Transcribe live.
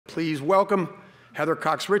Please welcome Heather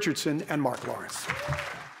Cox Richardson and Mark Lawrence. Thank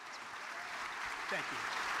you.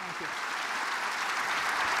 Thank you.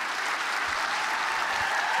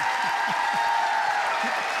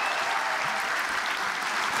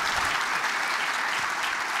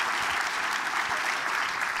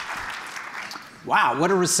 Wow,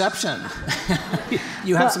 what a reception.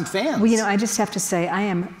 You have some fans. Well, I just have to say, I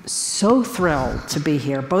am so thrilled to be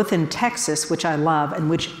here, both in Texas, which I love, and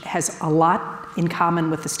which has a lot in common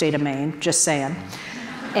with the state of Maine, just saying.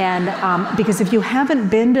 And because if you haven't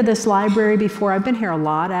been to this library before, I've been here a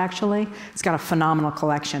lot, actually. It's got a phenomenal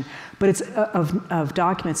collection, but it's of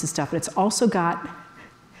documents and stuff, but it's also got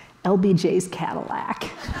LBJ's Cadillac.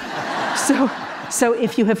 So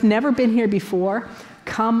if you have never been here before,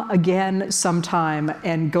 come again sometime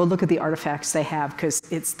and go look at the artifacts they have, because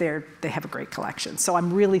they have a great collection. So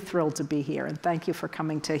I'm really thrilled to be here, and thank you for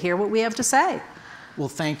coming to hear what we have to say. Well,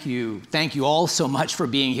 thank you. Thank you all so much for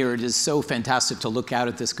being here. It is so fantastic to look out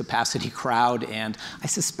at this capacity crowd, and I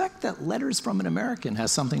suspect that Letters from an American has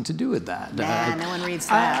something to do with that. Nah, no one reads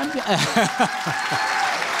that.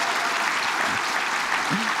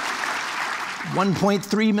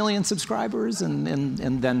 1.3 million subscribers and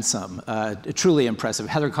then some. Truly impressive.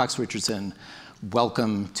 Heather Cox Richardson,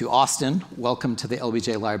 welcome to Austin. Welcome to the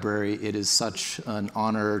LBJ Library. It is such an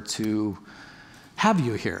honor to have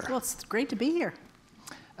you here. Well, it's great to be here.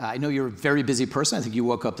 I know you're a very busy person. I think you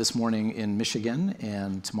woke up this morning in Michigan,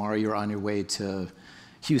 and tomorrow you're on your way to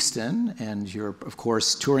Houston, and you're, of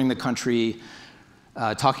course, touring the country,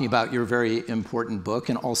 talking about your very important book,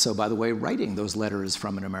 and also, by the way, writing those letters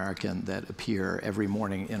from an American that appear every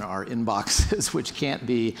morning in our inboxes, which can't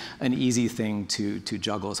be an easy thing to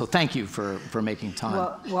juggle. So thank you for making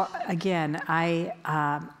time. Well, again, I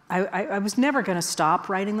was never going to stop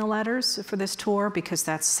writing the letters for this tour, because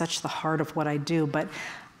that's such the heart of what I do. But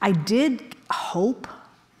I did hope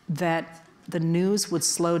that the news would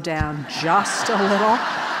slow down just a little.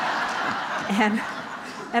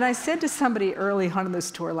 And I said to somebody early on in this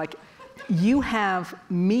tour, like, you have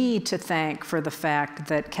me to thank for the fact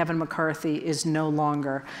that Kevin McCarthy is no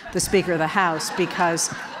longer the Speaker of the House,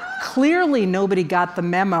 because clearly nobody got the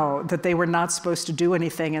memo that they were not supposed to do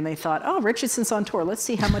anything, and they thought, oh, Richardson's on tour, let's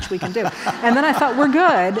see how much we can do. And then I thought, we're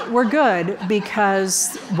good,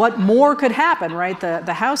 because what more could happen, right?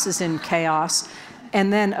 The House is in chaos.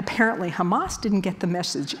 And then apparently Hamas didn't get the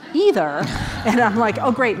message either. And I'm like,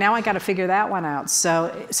 oh great, now I got to figure that one out.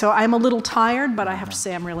 So I'm a little tired, but I have to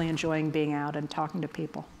say I'm really enjoying being out and talking to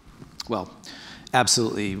people. Well,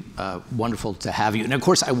 absolutely wonderful to have you. And of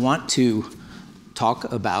course, I want to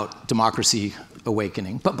talk about Democracy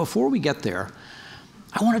Awakening. But before we get there,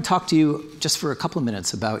 I want to talk to you just for a couple of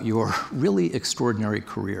minutes about your really extraordinary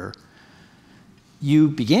career. You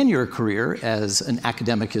began your career as an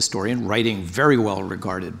academic historian, writing very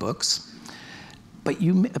well-regarded books. But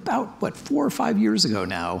about, 4 or 5 years ago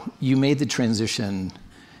now, you made the transition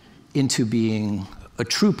into being a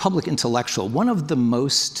true public intellectual, one of the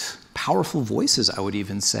most powerful voices, I would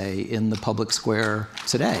even say, in the public square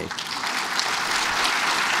today.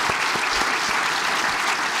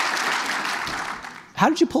 How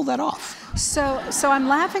did you pull that off? So I'm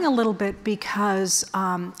laughing a little bit because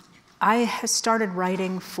I started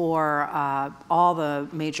writing for all the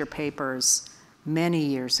major papers many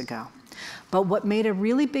years ago. But what made a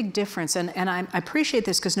really big difference, and I appreciate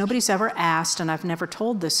this because nobody's ever asked, and I've never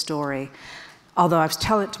told this story, although I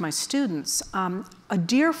tell it to my students. A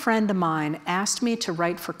dear friend of mine asked me to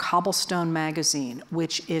write for Cobblestone magazine,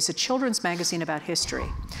 which is a children's magazine about history.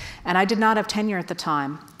 And I did not have tenure at the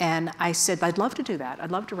time. And I said, I'd love to do that.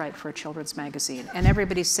 I'd love to write for a children's magazine. And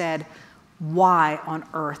everybody said, why on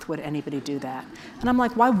earth would anybody do that? And I'm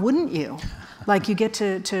like, why wouldn't you? Like, you get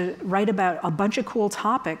to write about a bunch of cool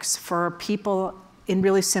topics for people in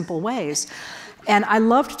really simple ways. And I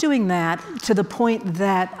loved doing that to the point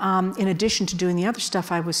that in addition to doing the other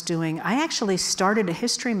stuff I was doing, I actually started a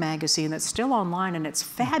history magazine that's still online, and it's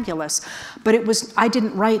fabulous. But I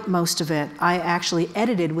didn't write most of it. I actually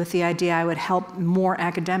edited with the idea I would help more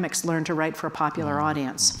academics learn to write for a popular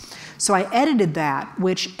audience. So I edited that,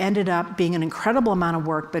 which ended up being an incredible amount of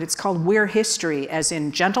work, but it's called We're History, as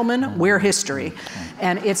in gentlemen, we're history.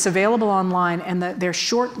 And it's available online, and they're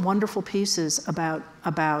short, wonderful pieces about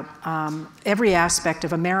every aspect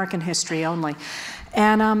of American history only.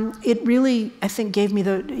 And it really, I think, gave me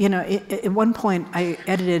at one point, I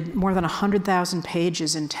edited more than 100,000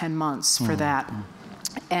 pages in 10 months for that.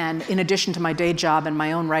 And in addition to my day job and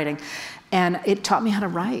my own writing. And it taught me how to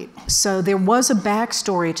write. So there was a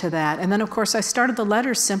backstory to that. And then, of course, I started the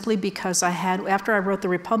letters simply because after I wrote the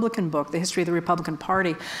Republican book, The History of the Republican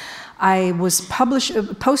Party, I was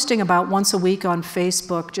posting about once a week on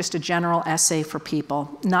Facebook just a general essay for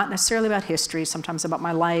people, not necessarily about history, sometimes about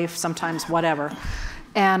my life, sometimes whatever.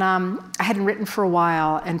 And I hadn't written for a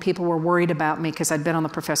while, and people were worried about me because I'd been on the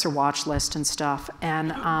professor watch list and stuff.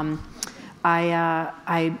 And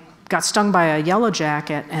I got stung by a yellow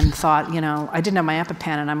jacket and thought, you know, I didn't have my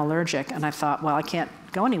EpiPen and I'm allergic. And I thought, well, I can't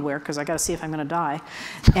go anywhere because I got to see if I'm going to die.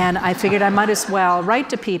 And I figured I might as well write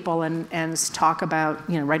to people and talk about,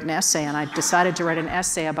 you know, write an essay. And I decided to write an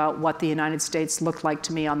essay about what the United States looked like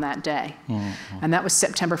to me on that day. Mm-hmm. And that was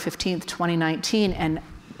September 15th, 2019. And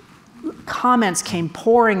comments came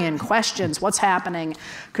pouring in, questions, what's happening?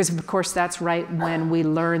 Because, of course, that's right when we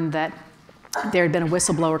learned that there had been a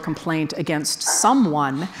whistleblower complaint against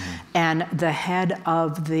someone, and the head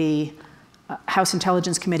of the House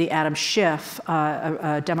Intelligence Committee, Adam Schiff,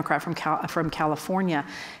 a Democrat from California,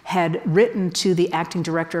 had written to the acting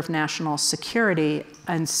director of national security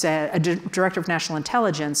and said, director of national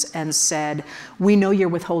intelligence, and said, we know you're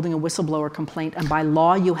withholding a whistleblower complaint, and by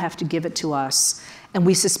law you have to give it to us, and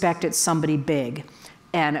we suspect it's somebody big.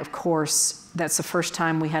 And of course, that's the first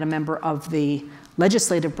time we had a member of the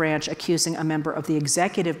legislative branch accusing a member of the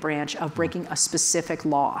executive branch of breaking a specific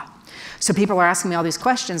law. So people are asking me all these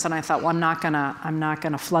questions, and I thought, well, I'm not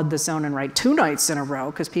gonna flood the zone and write 2 nights in a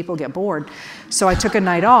row because people get bored. So I took a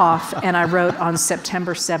night off, and I wrote on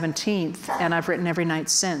September 17th, and I've written every night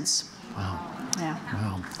since. Wow. Yeah.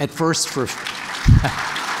 Wow. At first for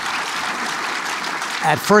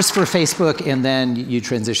Facebook, and then you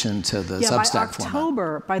transitioned to the Substack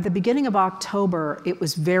format. By the beginning of October, it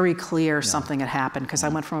was very clear something had happened, because I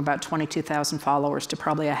went from about 22,000 followers to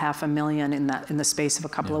probably 500,000 in the space of a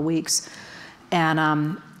couple of weeks.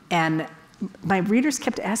 And my readers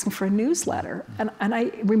kept asking for a newsletter. And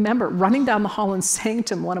I remember running down the hall and saying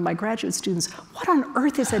to one of my graduate students, what on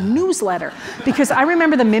earth is a newsletter? Because I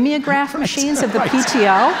remember the mimeograph machines of the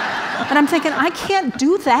PTO. And I'm thinking, I can't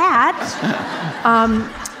do that.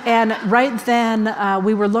 And right then,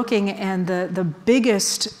 we were looking, and the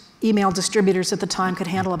biggest email distributors at the time could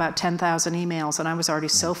handle about 10,000 emails, and I was already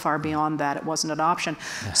so far beyond that, it wasn't an option.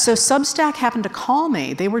 So Substack happened to call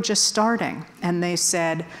me. They were just starting, and they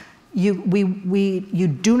said, you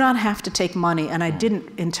do not have to take money, and I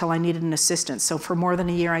didn't until I needed an assistant. So for more than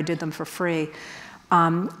a year, I did them for free.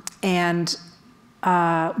 We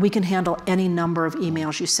can handle any number of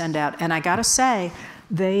emails you send out. And I gotta say,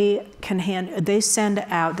 they send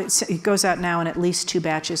out, it goes out now in at least 2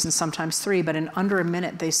 batches and sometimes 3, but in under a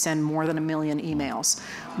minute, they send more than 1 million emails,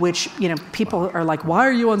 which, you know, people are like, why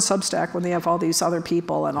are you on Substack when they have all these other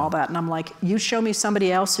people and all that? And I'm like, you show me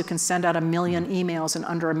somebody else who can send out 1 million emails in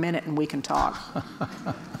under a minute and we can talk.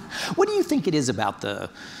 What do you think it is about the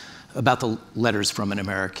letters from an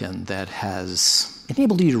American that has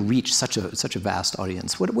enabled you to reach such a vast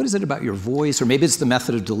audience? What is it about your voice, or maybe it's the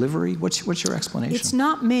method of delivery? What's your explanation? It's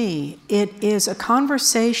not me. It is a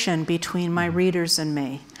conversation between my readers and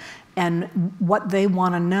me, and what they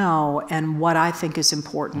want to know and what I think is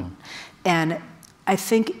important. And I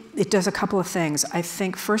think it does a couple of things. I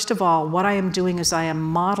think, first of all, what I am doing is I am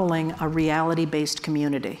modeling a reality-based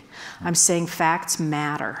community. I'm saying facts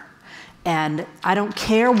matter. And I don't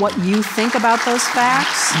care what you think about those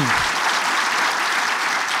facts.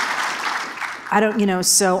 I don't, you know,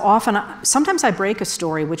 so often, sometimes I break a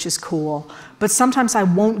story, which is cool, but sometimes I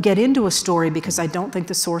won't get into a story because I don't think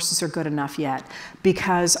the sources are good enough yet.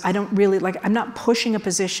 Because I don't really, I'm not pushing a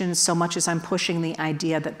position so much as I'm pushing the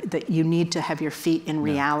idea that you need to have your feet in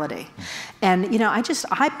reality. And, you know,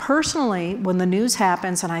 I personally, when the news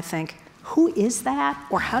happens and I think, who is that?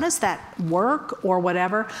 Or how does that work? Or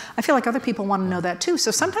whatever. I feel like other people want to know that too.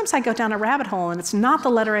 So sometimes I go down a rabbit hole and it's not the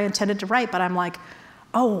letter I intended to write, but I'm like,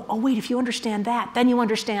 oh wait, if you understand that, then you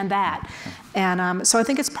understand that. And so I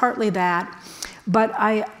think it's partly that. But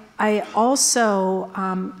I also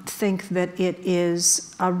think that it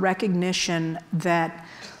is a recognition that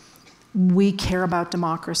we care about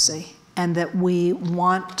democracy and that we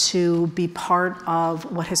want to be part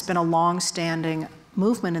of what has been a long-standing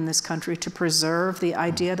movement in this country to preserve the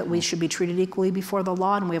idea that we should be treated equally before the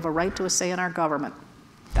law and we have a right to a say in our government.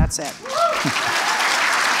 That's it.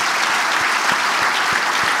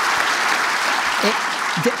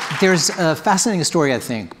 There's a fascinating story, I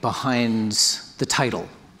think, behind the title,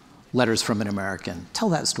 Letters from an American. Tell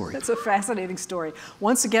that story. That's a fascinating story.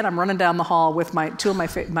 Once again, I'm running down the hall with two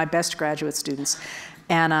of my best graduate students.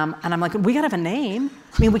 And I'm like, we gotta have a name.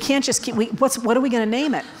 I mean, we can't just keep, what are we gonna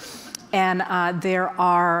name it? And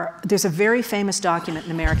there's a very famous document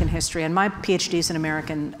in American history, and my PhD is in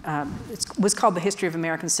American, it was called The History of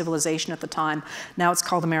American Civilization at the time. Now it's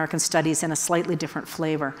called American Studies in a slightly different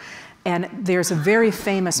flavor. And there's a very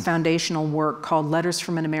famous foundational work called Letters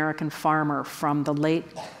from an American Farmer from the late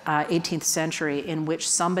 18th century, in which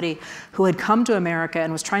somebody who had come to America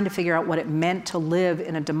and was trying to figure out what it meant to live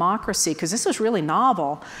in a democracy, because this was really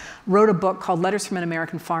novel, wrote a book called Letters from an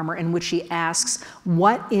American Farmer, in which he asks,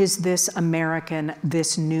 what is this American,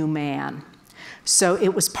 this new man? So it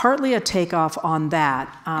was partly a takeoff on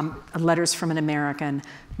that, Letters from an American,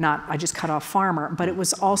 not I just cut off farmer, but it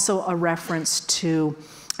was also a reference to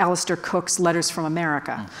Alistair Cook's Letters from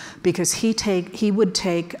America, because he would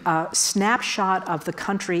take a snapshot of the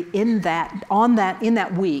country in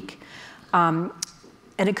that week, and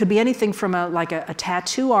it could be anything from a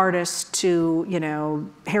tattoo artist to, you know,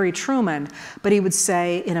 Harry Truman, but he would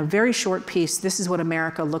say in a very short piece, this is what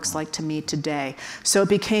America looks like to me today. So it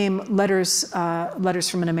became Letters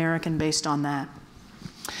from an American based on that.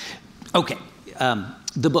 Okay,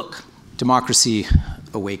 the book, Democracy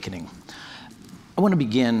Awakening. I want to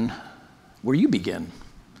begin where you begin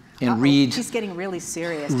and read. He's getting really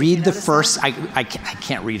serious. Read the first. I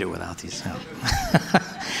can't read it without these. No.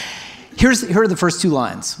 Here are the first two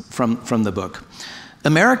lines from the book.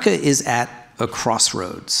 America is at a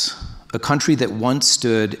crossroads. A country that once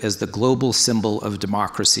stood as the global symbol of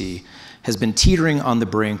democracy has been teetering on the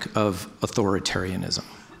brink of authoritarianism.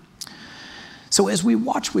 So as we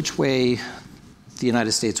watch which way the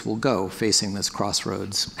United States will go facing this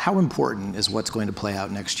crossroads, how important is what's going to play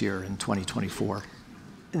out next year in 2024?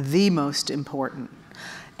 The most important.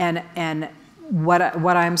 And what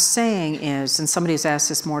I'm saying is, and somebody's asked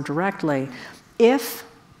this more directly, if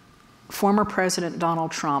former President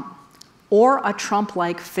Donald Trump or a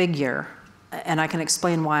Trump-like figure, and I can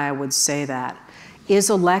explain why I would say that,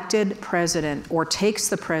 is elected president or takes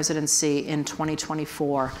the presidency in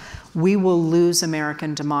 2024, we will lose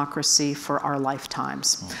American democracy for our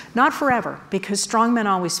lifetimes. Not forever, because strong men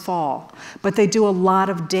always fall, but they do a lot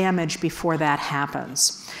of damage before that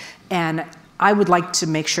happens. And I would like to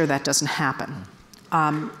make sure that doesn't happen.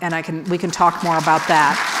 And we can talk more about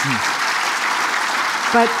that.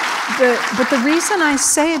 But the reason I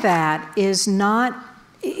say that is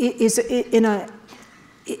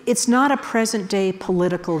it's not a present-day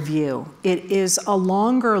political view. It is a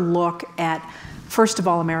longer look at, first of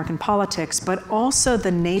all, American politics, but also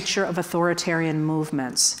the nature of authoritarian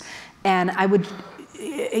movements. And I would,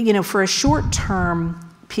 you know, for a short-term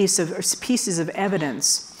pieces of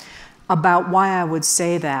evidence about why I would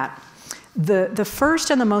say that, the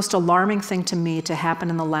first and the most alarming thing to me to happen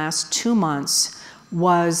in the last 2 months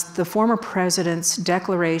was the former president's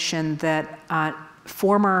declaration that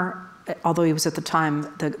although he was at the time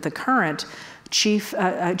the current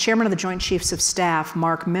chairman of the Joint Chiefs of Staff,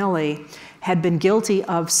 Mark Milley, had been guilty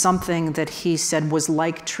of something that he said was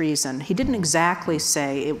like treason. He didn't exactly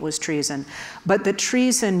say it was treason, but that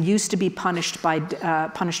treason used to be punished by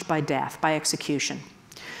death, by execution.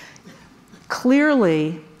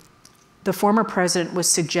 Clearly, the former president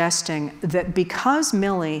was suggesting that because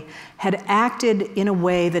Milley had acted in a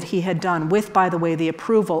way that he had done with, by the way, the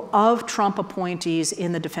approval of Trump appointees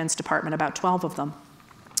in the Defense Department, about 12 of them,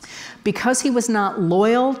 because he was not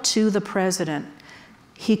loyal to the president,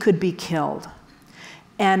 he could be killed.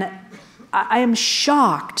 And I am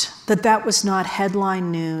shocked that that was not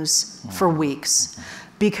headline news for weeks,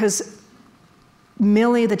 because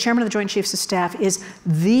Milley, the chairman of the Joint Chiefs of Staff, is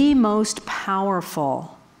the most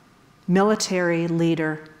powerful military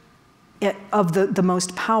leader of the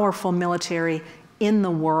most powerful military in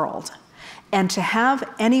the world. And to have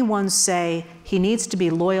anyone say he needs to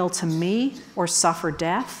be loyal to me or suffer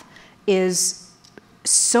death is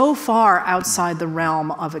so far outside the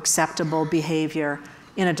realm of acceptable behavior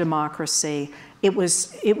in a democracy. It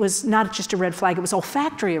was not just a red flag, it was a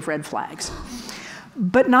factory of red flags.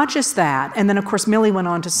 But not just that, and then of course Milley went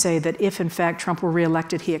on to say that if in fact Trump were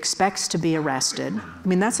reelected, he expects to be arrested. I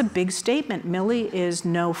mean, that's a big statement. Milley is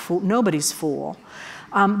nobody's fool.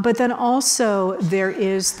 But then also there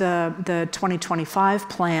is the 2025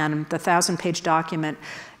 plan, the 1,000-page document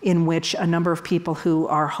in which a number of people who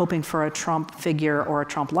are hoping for a Trump figure or a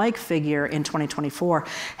Trump-like figure in 2024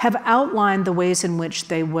 have outlined the ways in which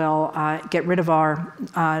they will get rid of our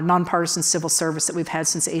nonpartisan civil service that we've had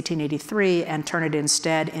since 1883 and turn it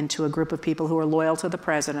instead into a group of people who are loyal to the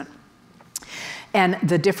president, and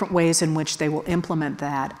the different ways in which they will implement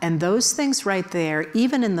that. And those things right there,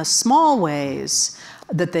 even in the small ways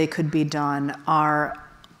that they could be done, are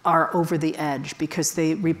over the edge, because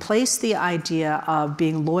they replace the idea of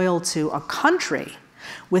being loyal to a country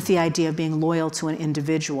with the idea of being loyal to an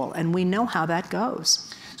individual. And we know how that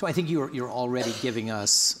goes. So I think you're already giving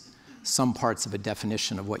us some parts of a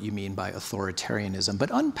definition of what you mean by authoritarianism, but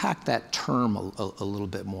unpack that term a little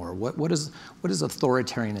bit more. What does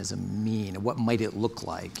authoritarianism mean? What might it look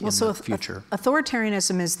like in the future?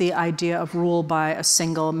 Authoritarianism is the idea of rule by a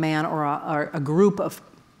single man or a group of,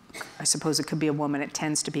 I suppose it could be a woman, it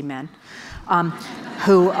tends to be men,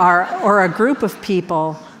 or a group of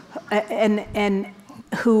people, and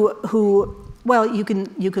who well, you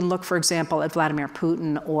can look, for example, at Vladimir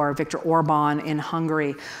Putin or Viktor Orban in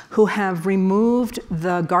Hungary, who have removed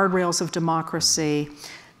the guardrails of democracy,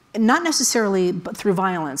 not necessarily through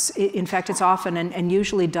violence. In fact, it's often and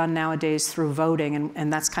usually done nowadays through voting,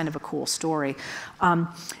 and that's kind of a cool story.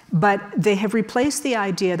 But they have replaced the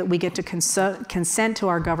idea that we get to consent to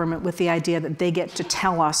our government with the idea that they get to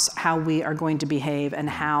tell us how we are going to behave and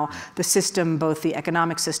how the system, both the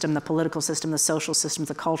economic system, the political system, the social systems,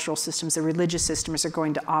 the cultural systems, the religious systems are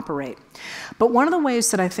going to operate. But one of the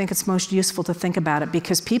ways that I think it's most useful to think about it,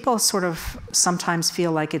 because people sort of sometimes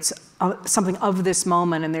feel like it's something of this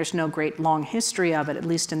moment and there's no great long history of it, at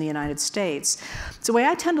least in the United States. So the way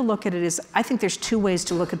I tend to look at it is, I think there's two ways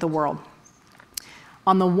to look at the world.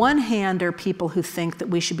 On the one hand, there are people who think that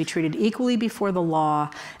we should be treated equally before the law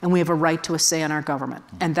and we have a right to a say in our government.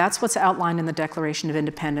 And that's what's outlined in the Declaration of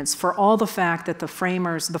Independence, for all the fact that the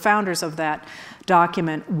founders of that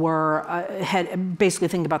document had basically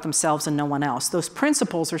thinking about themselves and no one else. Those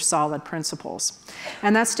principles are solid principles.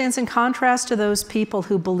 And that stands in contrast to those people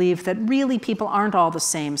who believe that really people aren't all the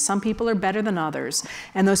same. Some people are better than others.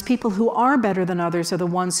 And those people who are better than others are the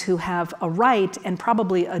ones who have a right and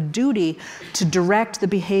probably a duty to direct the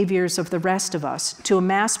behaviors of the rest of us, to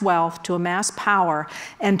amass wealth, to amass power,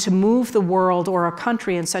 and to move the world or a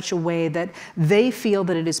country in such a way that they feel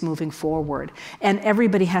that it is moving forward. And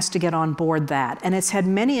everybody has to get on board that. And it's had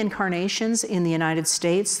many incarnations in the United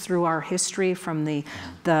States through our history, from the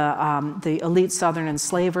elite Southern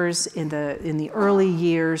enslavers in the early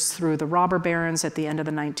years, through the robber barons at the end of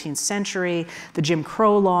the 19th century, the Jim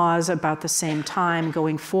Crow laws about the same time,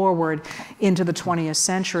 going forward into the 20th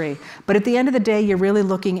century. But at the end of the day, you're really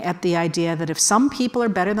looking at the idea that if some people are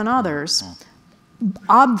better than others,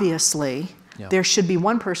 obviously, there should be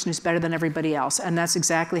one person who's better than everybody else. And that's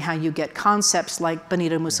exactly how you get concepts like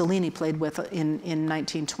Benito Mussolini played with in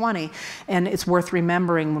 1920. And it's worth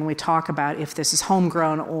remembering when we talk about if this is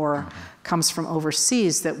homegrown or comes from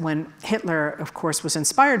overseas, that when Hitler, of course, was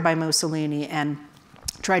inspired by Mussolini and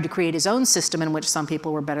tried to create his own system in which some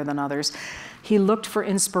people were better than others, he looked for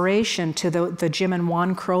inspiration to the Jim and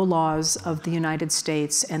Juan Crow laws of the United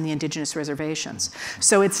States and the indigenous reservations.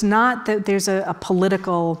 So it's not that there's a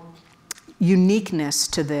political uniqueness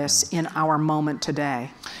to this in our moment today.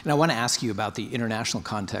 And I want to ask you about the international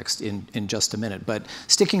context in just a minute, but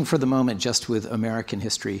sticking for the moment just with American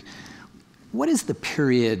history, what is the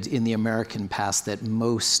period in the American past that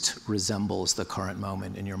most resembles the current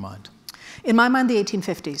moment in your mind? In my mind, the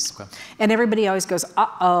 1850s. Okay. And everybody always goes,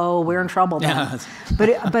 uh-oh, we're in trouble now.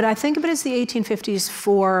 Yeah. But I think of it as the 1850s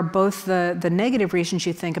for both the negative reasons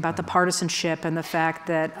you think about the partisanship and the fact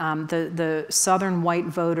that the Southern white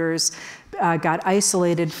voters got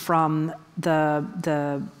isolated from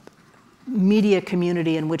the media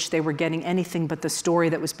community in which they were getting anything but the story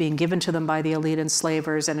that was being given to them by the elite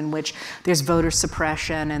enslavers, and in which there's voter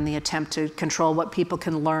suppression and the attempt to control what people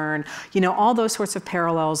can learn. You know, all those sorts of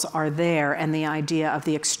parallels are there, and the idea of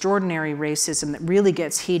the extraordinary racism that really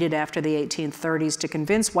gets heated after the 1830s to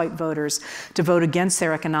convince white voters to vote against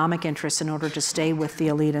their economic interests in order to stay with the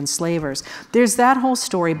elite enslavers. There's that whole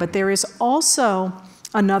story, but there is also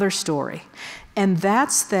another story. And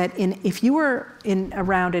that's that if you were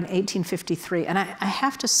around in 1853, and I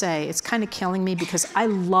have to say, it's kind of killing me because I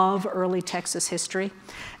love early Texas history,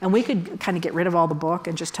 and we could kind of get rid of all the book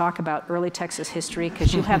and just talk about early Texas history,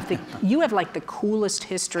 because you have like the coolest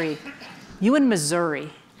history. You in Missouri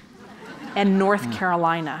and North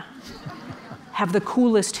Carolina have the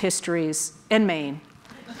coolest histories, and Maine,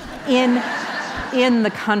 in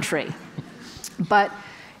the country. But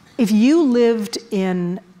if you lived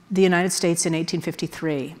in the United States in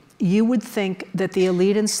 1853, you would think that the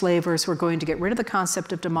elite enslavers were going to get rid of the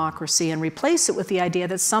concept of democracy and replace it with the idea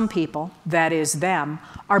that some people, that is them,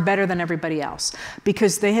 are better than everybody else,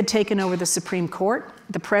 because they had taken over the Supreme Court,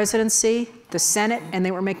 the presidency, the Senate, and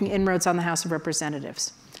they were making inroads on the House of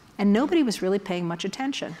Representatives. And nobody was really paying much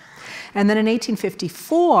attention. And then in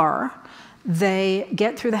 1854, they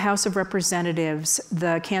get through the House of Representatives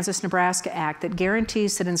the Kansas-Nebraska Act that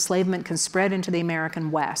guarantees that enslavement can spread into the American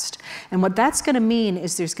West. And what that's going to mean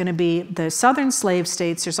is there's going to be the southern slave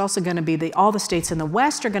states, there's also going to be all the states in the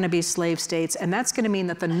West are going to be slave states, and that's going to mean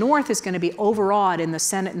that the North is going to be overawed in the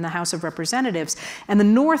Senate and the House of Representatives, and the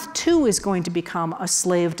North too is going to become a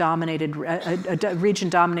slave-dominated, a region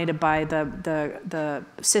dominated by the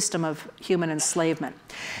system of human enslavement.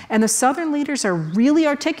 And the Southern leaders are really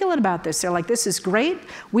articulate about this. They're like, this is great.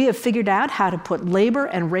 We have figured out how to put labor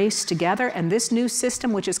and race together, and this new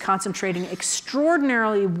system, which is concentrating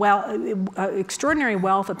extraordinary wealth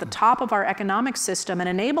at the top of our economic system and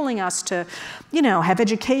enabling us to, have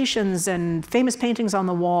educations and famous paintings on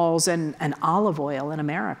the walls and olive oil in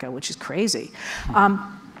America, which is crazy.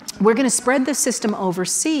 We're going to spread this system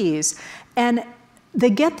overseas, and they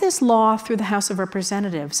get this law through the House of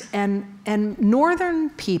Representatives, and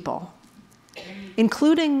Northern people,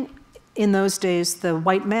 including in those days the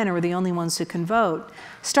white men who were the only ones who can vote,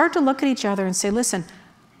 start to look at each other and say, listen,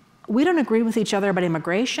 we don't agree with each other about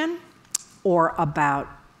immigration or about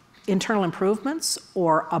internal improvements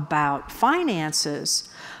or about finances,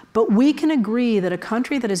 but we can agree that a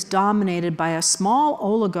country that is dominated by a small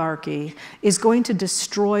oligarchy is going to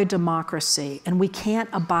destroy democracy, and we can't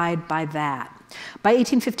abide by that. By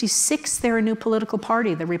 1856, they're a new political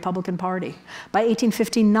party, the Republican Party. By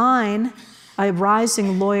 1859, a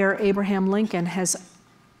rising lawyer, Abraham Lincoln, has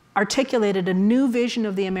articulated a new vision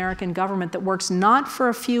of the American government that works not for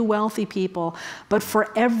a few wealthy people, but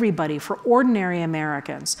for everybody, for ordinary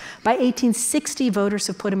Americans. By 1860, voters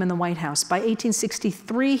have put him in the White House. By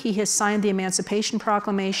 1863, he has signed the Emancipation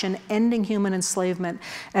Proclamation, ending human enslavement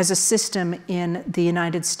as a system in the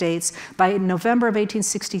United States. By November of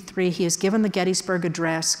 1863, he has given the Gettysburg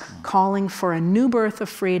Address, calling for a new birth of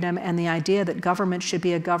freedom and the idea that government should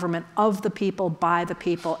be a government of the people, by the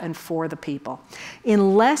people, and for the people.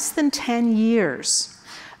 In less than 10 years,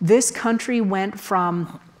 this country went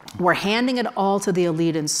from we're handing it all to the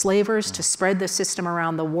elite enslavers to spread the system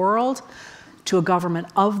around the world to a government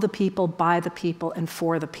of the people, by the people, and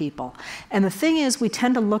for the people. And the thing is, we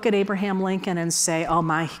tend to look at Abraham Lincoln and say, oh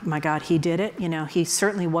my God, he did it. He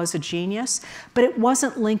certainly was a genius. But it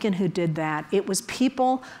wasn't Lincoln who did that. It was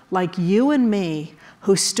people like you and me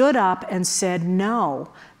who stood up and said, no,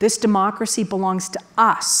 this democracy belongs to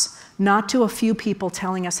us, not to a few people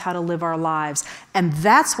telling us how to live our lives. And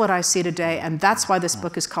that's what I see today, and that's why this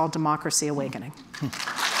book is called Democracy Awakening.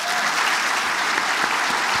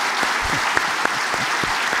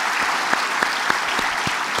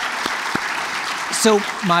 So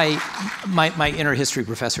my inner history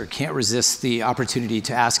professor can't resist the opportunity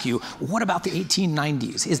to ask you, what about the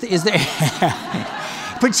 1890s? Is there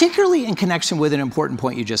particularly in connection with an important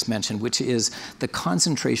point you just mentioned, which is the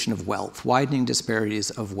concentration of wealth, widening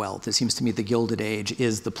disparities of wealth. It seems to me the Gilded Age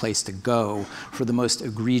is the place to go for the most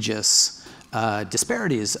egregious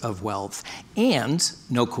disparities of wealth. And,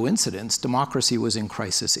 no coincidence, democracy was in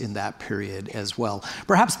crisis in that period as well.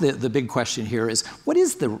 Perhaps the big question here is, what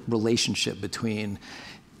is the relationship between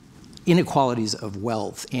inequalities of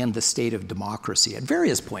wealth and the state of democracy at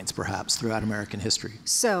various points, perhaps, throughout American history?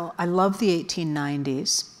 So I love the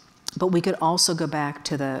 1890s, but we could also go back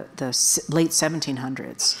to the late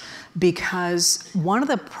 1700s, because one of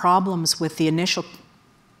the problems with the initial...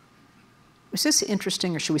 Is this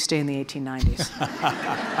interesting, or should we stay in the 1890s?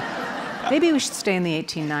 Maybe we should stay in the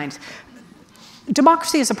 1890s.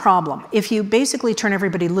 Democracy is a problem. If you basically turn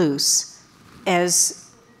everybody loose,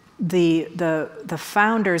 as the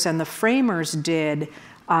founders and the framers did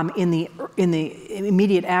in the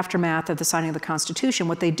immediate aftermath of the signing of the Constitution,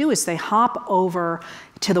 what they do is they hop over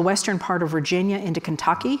to the western part of Virginia into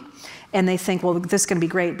Kentucky, and they think, well, this is going to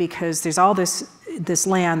be great because there's all this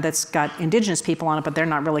land that's got indigenous people on it, but they're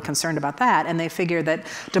not really concerned about that. And they figure that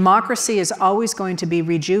democracy is always going to be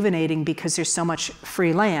rejuvenating because there's so much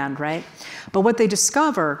free land, right? But what they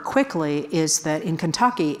discover quickly is that in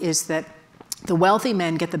Kentucky is that the wealthy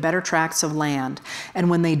men get the better tracts of land. And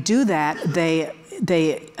when they do that, they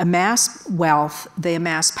amass wealth, they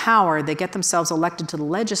amass power, they get themselves elected to the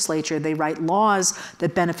legislature, they write laws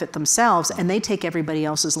that benefit themselves, and they take everybody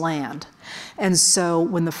else's land. And so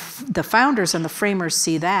when the founders and the framers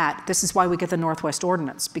see that, this is why we get the Northwest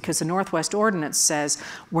Ordinance, because the Northwest Ordinance says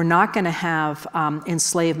we're not going to have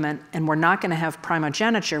enslavement, and we're not going to have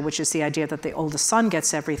primogeniture, which is the idea that the oldest son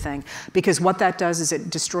gets everything, because what that does is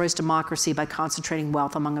it destroys democracy by concentrating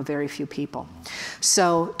wealth among a very few people.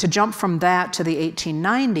 So to jump from that to the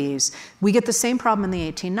 1890s, we get the same problem in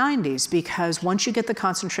the 1890s, because once you get the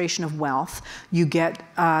concentration of wealth, you get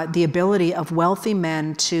the ability of wealthy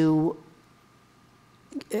men to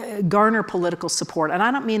garner political support. And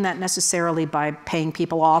I don't mean that necessarily by paying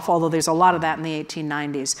people off, although there's a lot of that in the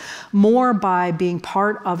 1890s, more by being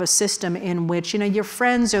part of a system in which, your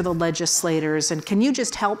friends are the legislators, and can you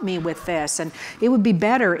just help me with this? And it would be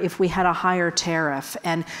better if we had a higher tariff.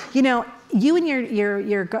 And, you and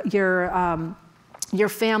your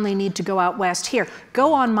family need to go out west. Here,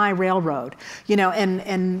 go on my railroad.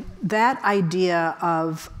 And that idea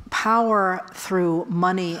of power through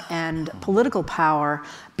money and political power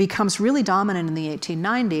becomes really dominant in the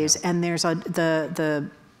 1890s, and there's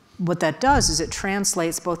what that does is it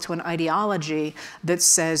translates both to an ideology that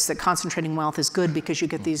says that concentrating wealth is good because you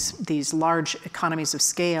get these large economies of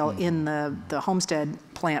scale in the Homestead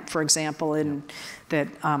plant, for example,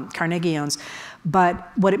 that Carnegie owns.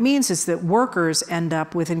 But what it means is that workers end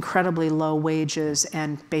up with incredibly low wages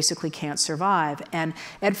and basically can't survive. And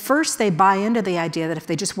at first they buy into the idea that if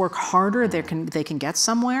they just work harder, they can get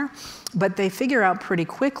somewhere. But they figure out pretty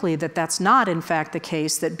quickly that that's not, in fact, the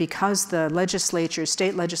case, that because the legislatures,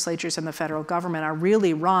 state legislatures and the federal government are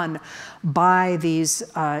really run by these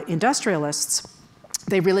industrialists,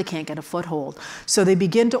 they really can't get a foothold. So they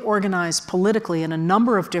begin to organize politically in a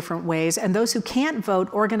number of different ways, and those who can't vote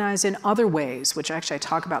organize in other ways, which actually I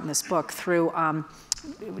talk about in this book through,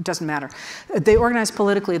 it doesn't matter. They organize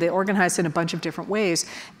politically, they organize in a bunch of different ways,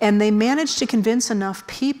 and they manage to convince enough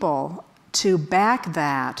people to back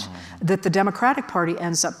that the Democratic Party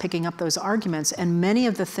ends up picking up those arguments, and many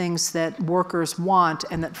of the things that workers want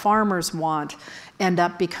and that farmers want end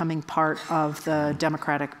up becoming part of the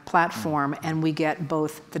Democratic platform, and we get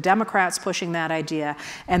both the Democrats pushing that idea,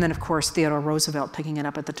 and then of course Theodore Roosevelt picking it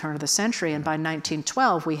up at the turn of the century, and by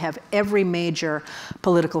 1912 we have every major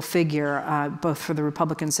political figure, both for the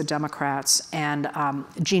Republicans, the Democrats, and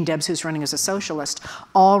Gene Debs, who's running as a socialist,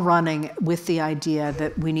 all running with the idea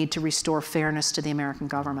that we need to restore fairness to the American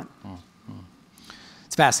government.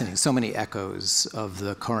 It's fascinating, so many echoes of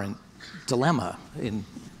the current dilemma in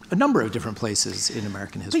a number of different places in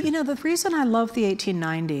American history. But the reason I love the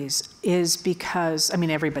 1890s is because, I mean,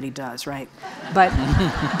 everybody does, right? But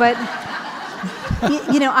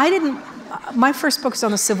I didn't, my first book was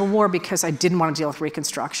on the Civil War because I didn't want to deal with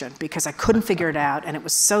Reconstruction, because I couldn't figure it out, and it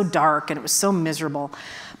was so dark, and it was so miserable.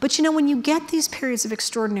 But when you get these periods of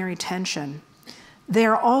extraordinary tension,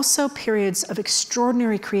 there are also periods of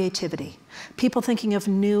extraordinary creativity. People thinking of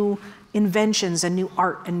new inventions and new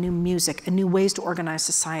art and new music and new ways to organize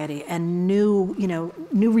society and new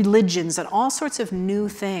religions and all sorts of new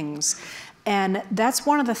things. And that's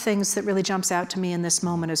one of the things that really jumps out to me in this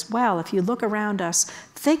moment as well. If you look around us,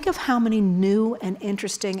 think of how many new and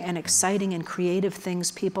interesting and exciting and creative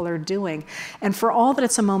things people are doing. And for all that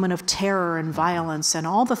it's a moment of terror and violence and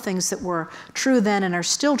all the things that were true then and are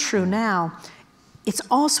still true now, it's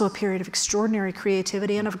also a period of extraordinary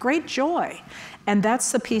creativity and of great joy. And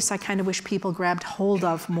that's the piece I kind of wish people grabbed hold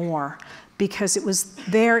of more, because it was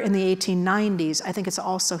there in the 1890s. I think it's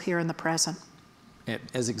also here in the present.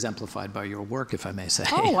 As exemplified by your work, if I may say.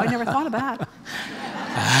 Oh, I never thought of that.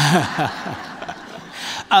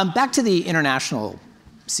 Back to the international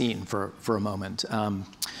scene for a moment.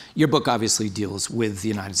 Your book obviously deals with the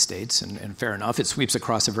United States, and fair enough, it sweeps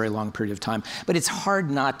across a very long period of time, but it's hard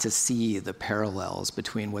not to see the parallels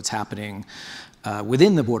between what's happening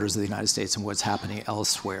within the borders of the United States and what's happening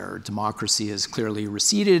elsewhere. Democracy has clearly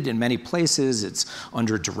receded in many places. It's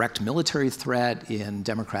under direct military threat in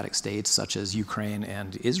democratic states such as Ukraine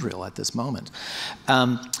and Israel at this moment.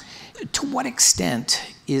 To what extent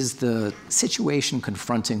is the situation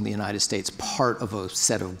confronting the United States part of a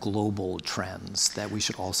set of global trends that we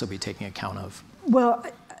should also be taking account of? Well,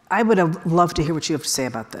 I would have loved to hear what you have to say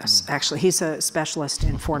about this, actually. He's a specialist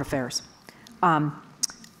in foreign affairs.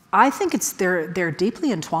 I think they're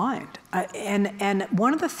deeply entwined. And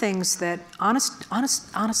one of the things that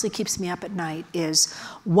honestly keeps me up at night is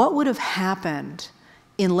what would have happened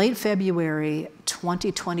in late February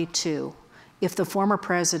 2022 if the former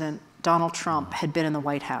president, Donald Trump, had been in the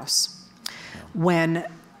White House when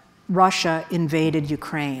Russia invaded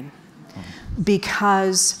Ukraine.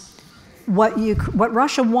 Because what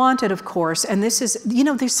Russia wanted, of course, and this is,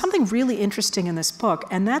 there's something really interesting in this book,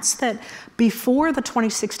 and that's that before the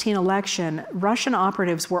 2016 election, Russian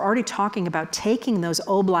operatives were already talking about taking those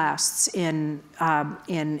oblasts in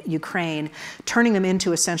Ukraine, turning them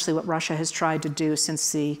into essentially what Russia has tried to do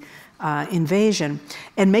since the invasion,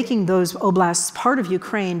 and making those oblasts part of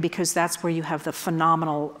Ukraine because that's where you have the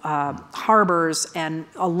phenomenal harbors and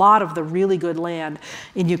a lot of the really good land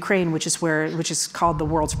in Ukraine, which is called the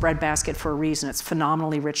world's breadbasket for a reason. It's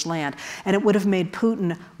phenomenally rich land. And it would have made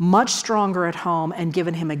Putin much stronger at home and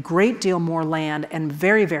given him a great deal more land and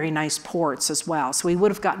very, very nice ports as well. So he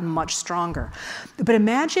would have gotten much stronger. But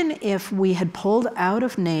imagine if we had pulled out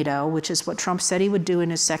of NATO, which is what Trump said he would do in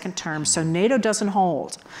his second term, so NATO doesn't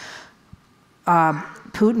hold.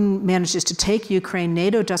 Putin manages to take Ukraine,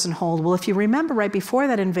 NATO doesn't hold. Well, if you remember right before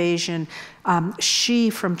that invasion, Xi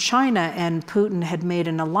from China and Putin had made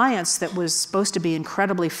an alliance that was supposed to be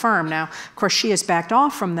incredibly firm. Now, of course, Xi has backed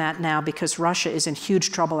off from that now because Russia is in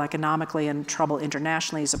huge trouble economically and trouble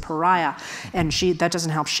internationally. He's a pariah, and that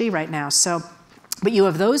doesn't help Xi right now. So, but you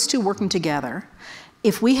have those two working together.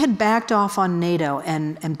 If we had backed off on NATO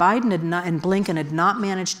and Biden had not, and Blinken had not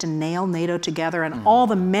managed to nail NATO together and all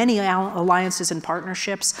the many alliances and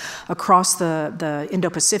partnerships across the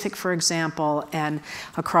Indo-Pacific, for example, and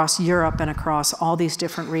across Europe and across all these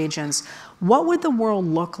different regions, what would the world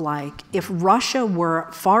look like if Russia were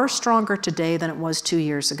far stronger today than it was 2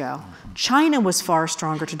 years ago? China was far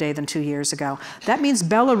stronger today than 2 years ago. That means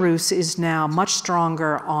Belarus is now much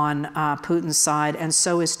stronger on Putin's side, and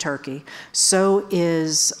so is Turkey. So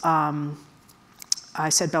is, I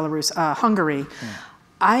said Belarus, Hungary.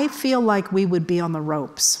 I feel like we would be on the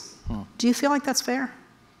ropes. Do you feel like that's fair?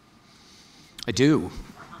 I do.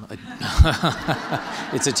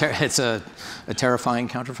 It's a terrifying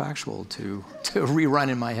counterfactual to rerun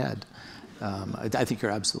in my head. I think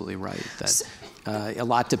you're absolutely right that a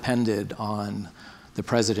lot depended on the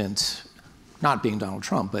president not being Donald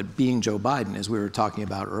Trump, but being Joe Biden, as we were talking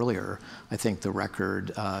about earlier. I think the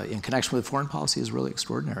record in connection with foreign policy is really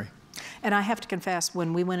extraordinary. And I have to confess,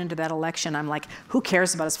 when we went into that election, I'm like, who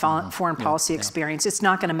cares about his foreign policy experience? It's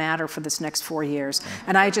not going to matter for this next 4 years.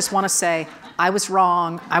 And I just want to say, I was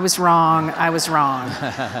wrong, I was wrong, I was wrong.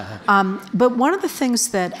 But one of the things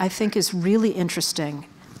that I think is really interesting,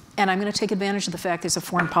 and I'm going to take advantage of the fact there's a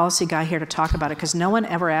foreign policy guy here to talk about it, because no one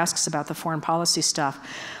ever asks about the foreign policy stuff,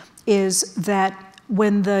 is that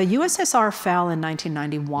when the USSR fell in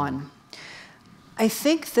 1991, I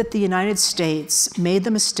think that the United States made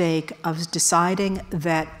the mistake of deciding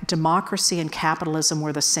that democracy and capitalism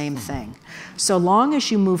were the same thing. So long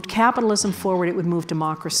as you moved capitalism forward, it would move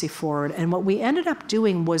democracy forward. And what we ended up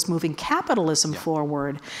doing was moving capitalism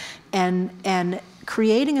forward and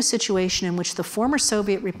creating a situation in which the former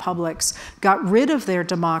Soviet republics got rid of their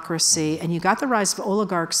democracy, and you got the rise of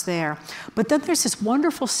oligarchs there. But then there's this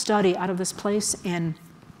wonderful study out of this place in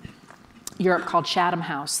Europe called Chatham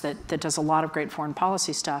House that does a lot of great foreign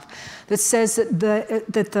policy stuff, that says that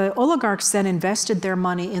the oligarchs then invested their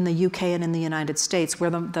money in the UK and in the United States. We're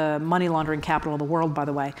the money laundering capital of the world, by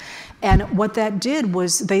the way. And what that did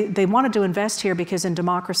was they wanted to invest here because in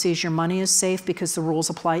democracies your money is safe because the rules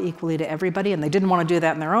apply equally to everybody, and they didn't want to do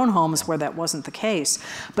that in their own homes where that wasn't the case.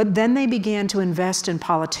 But then they began to invest in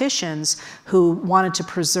politicians who wanted to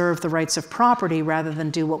preserve the rights of property rather than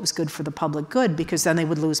do what was good for the public good, because then they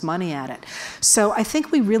would lose money at it. So I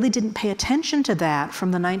think we really didn't pay attention to that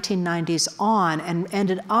from the 1990s on, and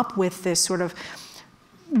ended up with this sort of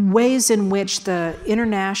ways in which the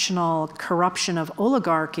international corruption of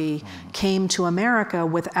oligarchy came to America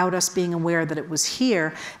without us being aware that it was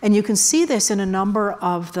here. And you can see this in a number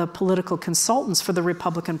of the political consultants for the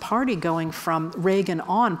Republican Party going from Reagan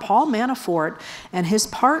on. Paul Manafort and his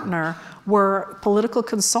partner were political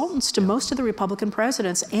consultants to most of the Republican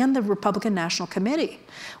presidents and the Republican National Committee,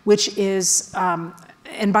 which is,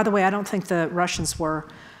 and by the way, I don't think the Russians were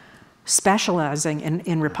specializing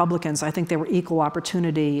in Republicans. I think they were equal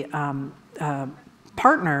opportunity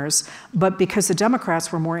partners, but because the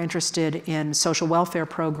Democrats were more interested in social welfare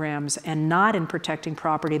programs and not in protecting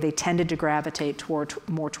property, they tended to gravitate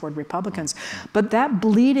more toward Republicans. But that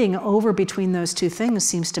bleeding over between those two things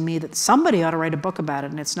seems to me that somebody ought to write a book about it,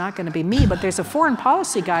 and it's not going to be me, but there's a foreign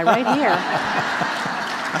policy guy right here.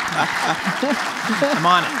 I'm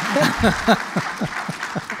on it.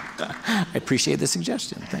 I appreciate the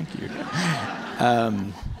suggestion. Thank you.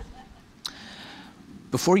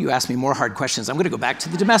 Before you ask me more hard questions, I'm going to go back to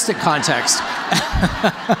the domestic context.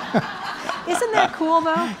 Isn't that cool,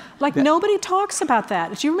 though? Like, nobody talks about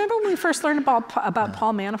that. Do you remember when we first learned about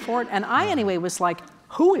Paul Manafort? And I, anyway, was like,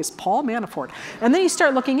 who is Paul Manafort? And then you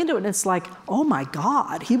start looking into it, and it's like, oh my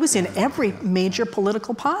God, he was in every major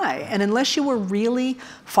political pie. And unless you were really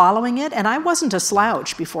following it, and I wasn't a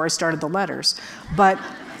slouch before I started the letters, but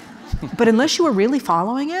unless you were really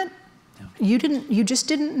following it, you just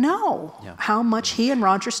didn't know how much he and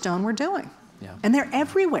Roger Stone were doing. And they're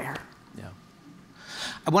everywhere.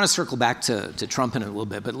 I want to circle back to Trump in a little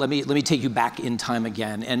bit, but let me take you back in time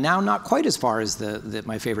again, and now not quite as far as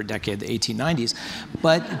my favorite decade, the 1890s,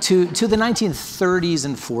 but to the 1930s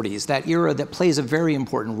and 40s, that era that plays a very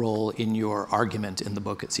important role in your argument in the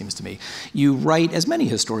book, it seems to me. You write, as many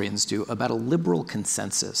historians do, about a liberal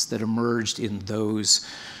consensus that emerged in those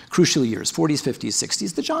crucial years, 40s, 50s,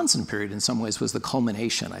 60s. The Johnson period, in some ways, was the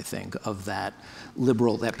culmination, I think, of that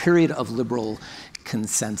period of liberal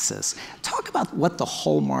consensus. Talk about what the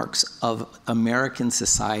hallmarks of American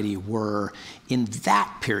society were in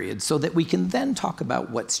that period so that we can then talk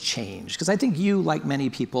about what's changed. Because I think you, like many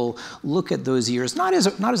people, look at those years not as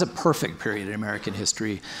a perfect period in American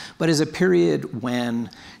history, but as a period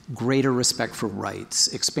when greater respect for rights,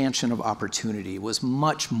 expansion of opportunity was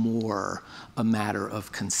much more a matter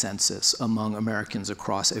of consensus among Americans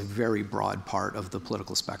across a very broad part of the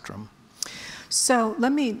political spectrum. So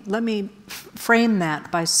let me frame that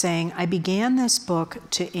by saying I began this book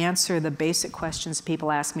to answer the basic questions people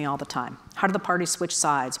ask me all the time. How do the parties switch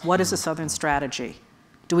sides? What is the Southern strategy?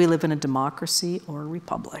 Do we live in a democracy or a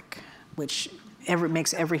republic? Which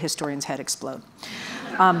makes every historian's head explode.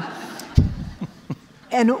 And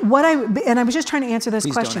I was just trying to answer those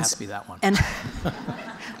questions. Please don't ask me that one. And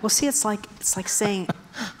well, see, it's like saying,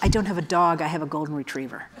 I don't have a dog, I have a golden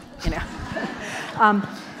retriever. You know.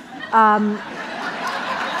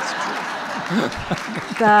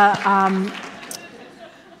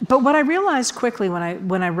 But what I realized quickly when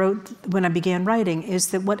I began writing is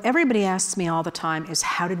that what everybody asks me all the time is,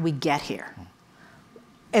 how did we get here?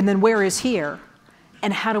 And then where is here?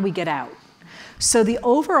 And how do we get out? So the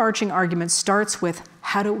overarching argument starts with,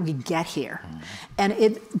 how do we get here? And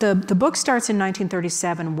the book starts in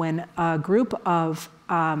 1937 when a group of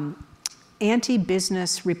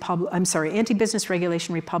anti-business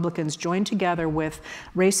regulation Republicans joined together with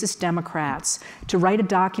racist Democrats to write a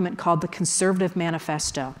document called the Conservative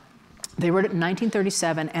Manifesto. They wrote it in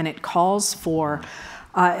 1937, and it calls for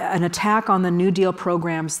an attack on the New Deal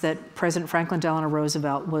programs that President Franklin Delano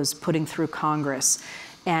Roosevelt was putting through Congress.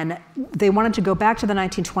 And they wanted to go back to the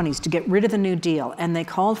 1920s to get rid of the New Deal. And they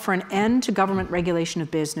called for an end to government regulation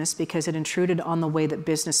of business because it intruded on the way that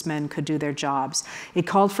businessmen could do their jobs. It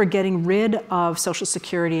called for getting rid of Social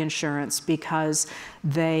Security insurance because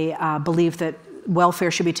they believed that welfare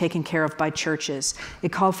should be taken care of by churches.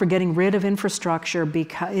 It called for getting rid of infrastructure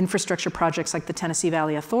projects like the Tennessee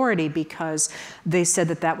Valley Authority because they said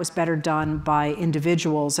that that was better done by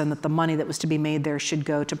individuals and that the money that was to be made there should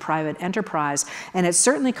go to private enterprise. And it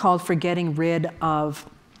certainly called for getting rid of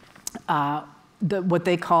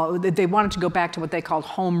they wanted to go back to what they called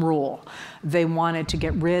home rule. They wanted to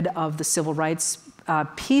get rid of the civil rights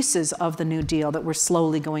pieces of the New Deal that were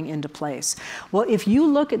slowly going into place. Well, if you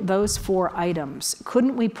look at those four items,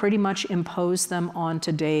 couldn't we pretty much impose them on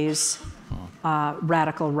today's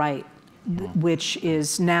radical right, which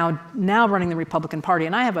is now running the Republican Party?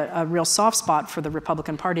 And I have a real soft spot for the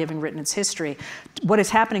Republican Party, having written its history. What is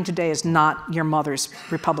happening today is not your mother's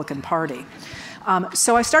Republican Party.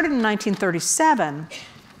 So I started in 1937,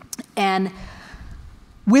 and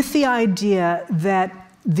with the idea that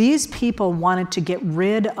these people wanted to get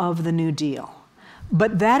rid of the New Deal.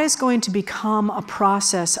 But that is going to become a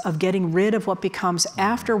process of getting rid of what becomes,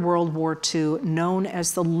 after World War II, known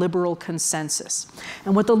as the liberal consensus.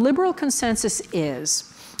 And what the liberal consensus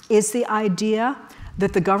is the idea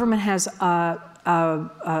that the government has a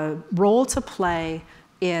role to play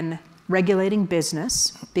in regulating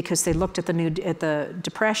business, because they looked at the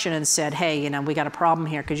Depression and said, hey, you know, we got a problem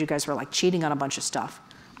here because you guys were like cheating on a bunch of stuff.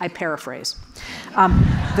 I paraphrase,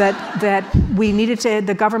 that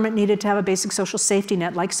the government needed to have a basic social safety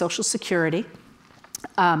net like Social Security,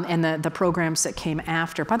 and the programs that came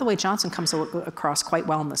after. By the way, Johnson comes across quite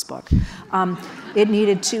well in this book. It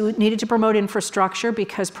needed to promote infrastructure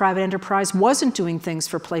because private enterprise wasn't doing things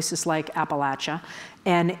for places like Appalachia,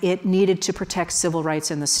 and it needed to protect civil rights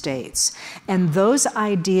in the states. And those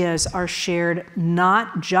ideas are shared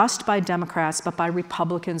not just by Democrats, but by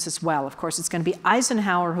Republicans as well. Of course, it's going to be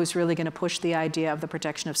Eisenhower who's really going to push the idea of the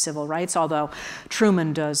protection of civil rights, although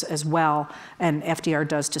Truman does as well, and FDR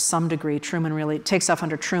does to some degree. Truman really takes off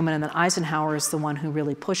under Truman, and then Eisenhower is the one who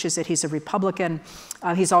really pushes it. He's a Republican.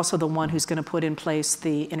 He's also the one who's going to put in place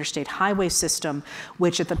the interstate highway system,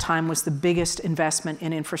 which at the time was the biggest investment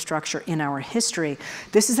in infrastructure in our history.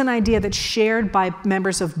 This is an idea that's shared by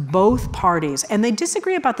members of both parties, and they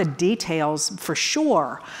disagree about the details for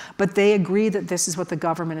sure, but they agree that this is what the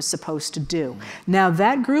government is supposed to do. Now,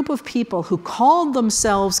 that group of people who called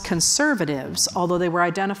themselves conservatives, although they were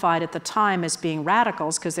identified at the time as being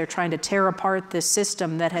radicals because they're trying to tear apart this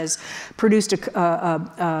system that has produced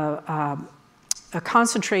a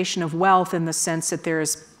concentration of wealth in the sense that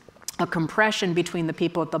there's a compression between the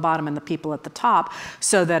people at the bottom and the people at the top,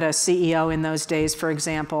 so that a CEO in those days, for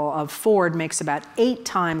example, of Ford makes about 8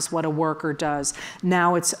 times what a worker does.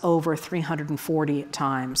 Now it's over 340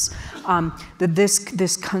 times.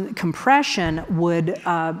 This compression would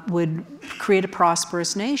create a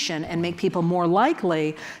prosperous nation and make people more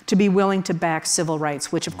likely to be willing to back civil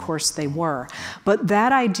rights, which of course they were. But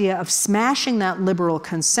that idea of smashing that liberal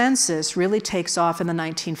consensus really takes off in the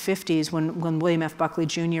 1950s when William F. Buckley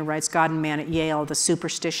Jr. writes God and Man at Yale, The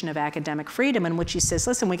Superstition of Academic Freedom, in which he says,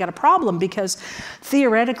 listen, we got a problem because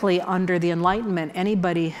theoretically under the Enlightenment,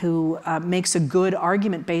 anybody who makes a good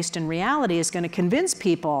argument based in reality is going to convince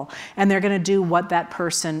people, and they're going to do what that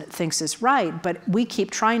person thinks is right. But we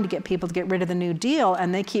keep trying to get people to get rid of the New Deal,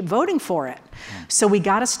 and they keep voting for it. So we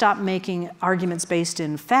got to stop making arguments based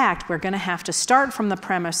in fact. We're going to have to start from the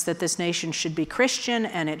premise that this nation should be Christian,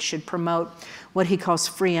 and it should promote what he calls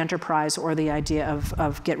free enterprise, or the idea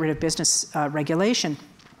of get rid of business regulation.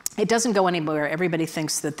 It doesn't go anywhere. Everybody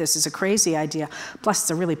thinks that this is a crazy idea. Plus,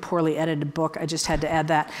 it's a really poorly edited book. I just had to add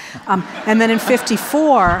that. And then in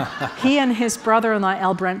 '54, he and his brother-in-law,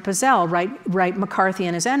 L. Brent Bazell, write McCarthy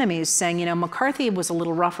and His Enemies, saying, you know, McCarthy was a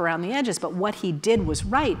little rough around the edges, but what he did was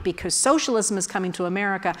right, because socialism is coming to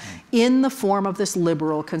America in the form of this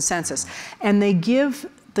liberal consensus. And they give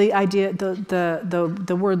the idea,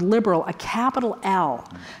 the word liberal, a capital L,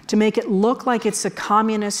 to make it look like it's a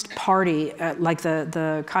communist party, like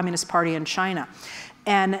the Communist Party in China.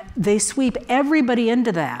 And they sweep everybody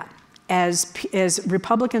into that as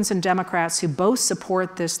Republicans and Democrats who both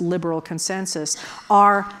support this liberal consensus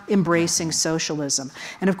are embracing socialism.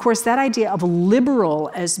 And of course, that idea of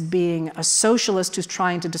liberal as being a socialist who's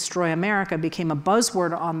trying to destroy America became a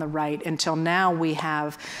buzzword on the right, until now we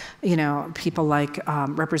have, you know, people like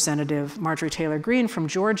Representative Marjorie Taylor Greene from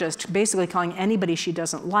Georgia basically calling anybody she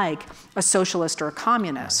doesn't like a socialist or a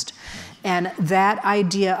communist. And that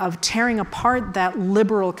idea of tearing apart that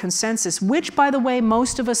liberal consensus, which, by the way,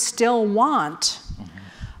 most of us still want,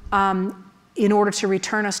 in order to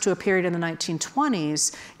return us to a period in the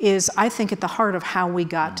 1920s, is, I think, at the heart of how we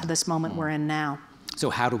got to this moment we're in now.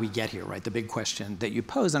 So how do we get here, right? The big question that you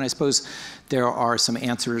pose, and I suppose there are some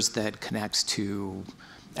answers that connects to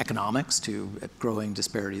economics, to growing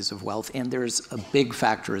disparities of wealth, and there's a big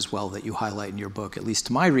factor as well that you highlight in your book, at least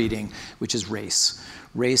to my reading, which is race.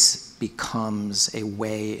 Race becomes a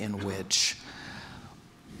way in which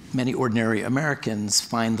many ordinary Americans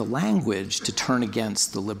find the language to turn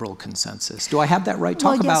against the liberal consensus. Do I have that right?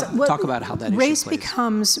 Talk about how that issue plays. Race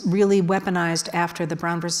becomes really weaponized after the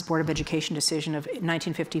Brown versus Board of Education decision of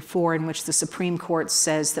 1954, in which the Supreme Court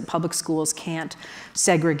says that public schools can't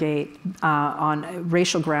segregate on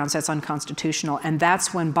racial grounds. That's unconstitutional. And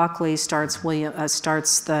that's when Buckley starts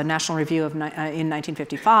the National Review in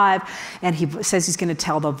 1955, and he says he's going to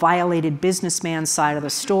tell the violated businessman side of the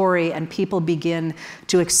story, and people begin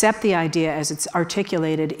to accept the idea as it's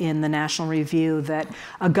articulated in the National Review that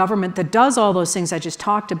a government that does all those things I just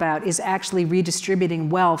talked about is actually redistributing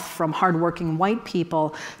wealth from hardworking white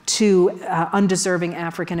people to undeserving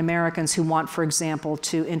African Americans who want, for example,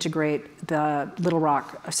 to integrate the Little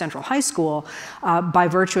Rock Central High School by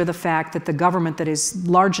virtue of the fact that the government that is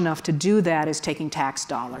large enough to do that is taking tax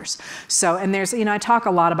dollars. So, and there's, you know, I talk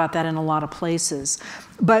a lot about that in a lot of places.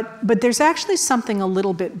 But there's actually something a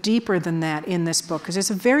little bit deeper than that in this book, because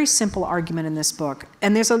there's a very simple argument in this book.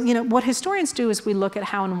 And there's a, you know, what historians do is we look at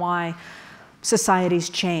how and why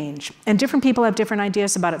societies change. And different people have different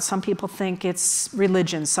ideas about it. Some people think it's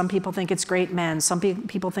religion. Some people think it's great men. Some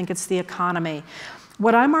people think it's the economy.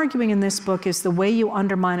 What I'm arguing in this book is the way you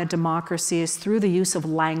undermine a democracy is through the use of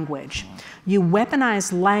language. You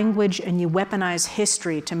weaponize language and you weaponize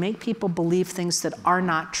history to make people believe things that are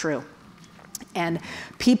not true. And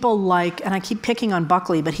people like, and I keep picking on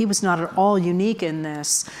Buckley, but he was not at all unique in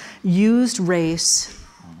this, used race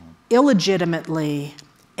illegitimately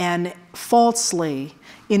and falsely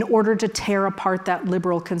in order to tear apart that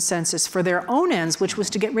liberal consensus for their own ends, which was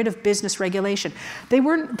to get rid of business regulation. They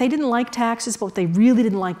didn't like taxes, but what they really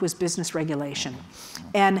didn't like was business regulation.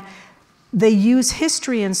 And they use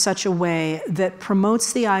history in such a way that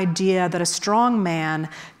promotes the idea that a strong man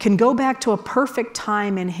can go back to a perfect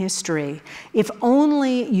time in history if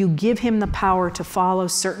only you give him the power to follow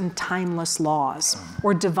certain timeless laws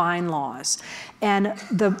or divine laws. And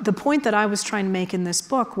the point that I was trying to make in this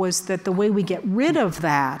book was that the way we get rid of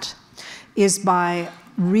that is by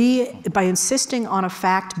insisting on a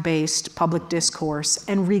fact-based public discourse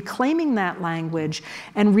and reclaiming that language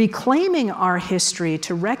and reclaiming our history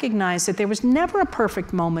to recognize that there was never a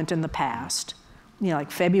perfect moment in the past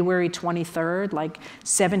like February 23rd, like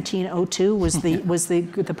 1702 was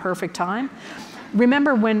the perfect time.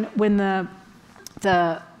 Remember when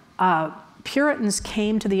the Puritans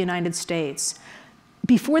came to the United States,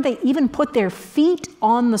 before they even put their feet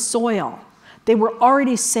on the soil, they were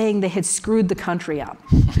already saying they had screwed the country up.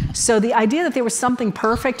 So the idea that there was something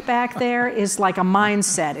perfect back there is like a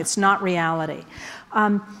mindset. It's not reality.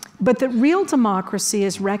 But the real democracy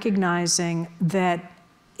is recognizing that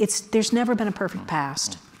there's never been a perfect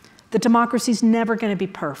past. The democracy's never going to be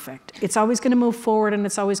perfect. It's always going to move forward and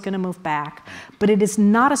it's always going to move back. But it is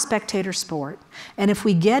not a spectator sport. And if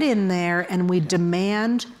we get in there and we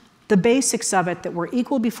demand the basics of it, that we're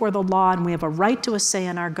equal before the law and we have a right to a say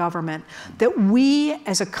in our government, that we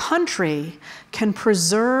as a country can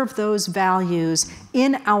preserve those values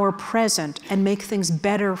in our present and make things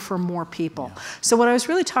better for more people. So what I was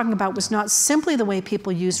really talking about was not simply the way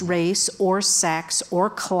people use race or sex or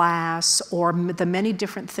class or the many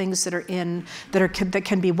different things that that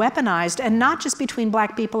can be weaponized, and not just between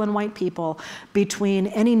black people and white people, between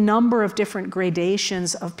any number of different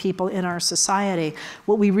gradations of people in our society.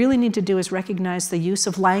 What we really need to do is recognize the use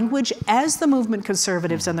of language, as the movement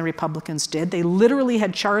conservatives and the Republicans did. They literally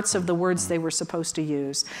had charts of the words they were supposed to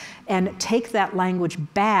use, and take that language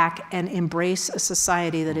back and embrace a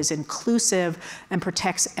society that is inclusive and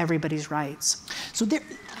protects everybody's rights. So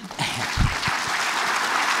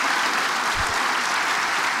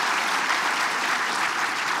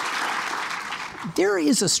there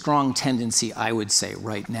is a strong tendency, I would say,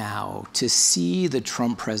 right now to see the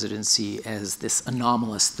Trump presidency as this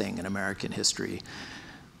anomalous thing in American history.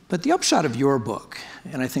 But the upshot of your book,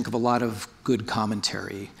 and I think of a lot of good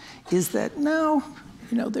commentary, is that no,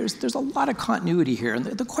 there's a lot of continuity here. And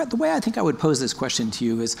the way I think I would pose this question to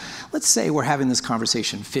you is, let's say we're having this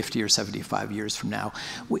conversation 50 or 75 years from now.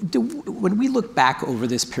 When we look back over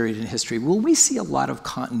this period in history, will we see a lot of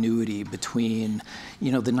continuity between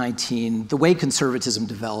the way conservatism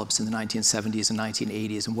develops in the 1970s and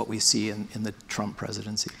 1980s and what we see in the Trump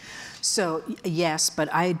presidency? So yes,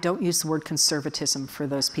 but I don't use the word conservatism for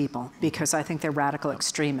those people because I think they're radical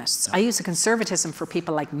extremists. I use a conservatism for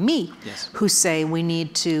people like me who say we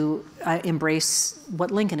need to embrace what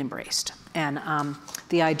Lincoln embraced. And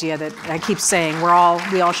the idea that I keep saying we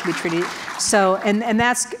all should be treated. So, and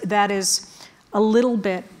that is a little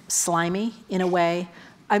bit slimy in a way.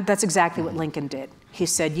 That's exactly what Lincoln did. He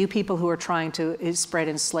said, you people who are trying to spread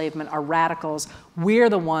enslavement are radicals. We're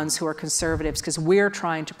the ones who are conservatives because we're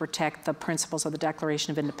trying to protect the principles of the Declaration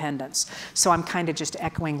of Independence. So I'm kind of just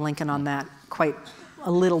echoing Lincoln on that quite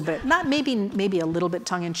a little bit. Not maybe a little bit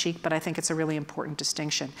tongue-in-cheek, but I think it's a really important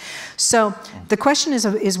distinction. So the question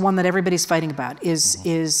is one that everybody's fighting about.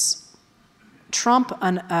 Is Trump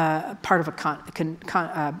part of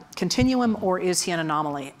a continuum, or is he an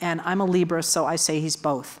anomaly? And I'm a Libra, so I say he's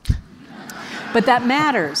both. But that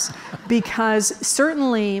matters because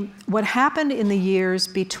certainly what happened in the years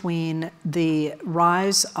between the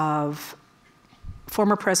rise of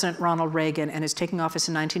former President Ronald Reagan and his taking office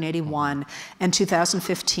in 1981 and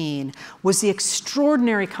 2015 was the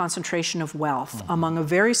extraordinary concentration of wealth among a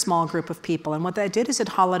very small group of people. And what that did is it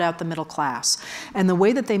hollowed out the middle class. And the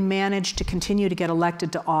way that they managed to continue to get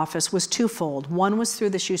elected to office was twofold. One was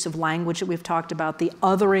through this use of language that we've talked about, the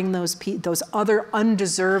othering those other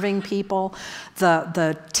undeserving people,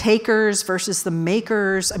 the takers versus the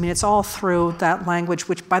makers. I mean, it's all through that language,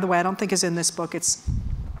 which, by the way, I don't think is in this book.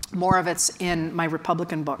 More of it's in my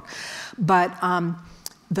Republican book. But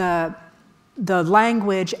the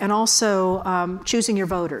language and also choosing your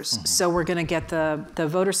voters. So we're going to get the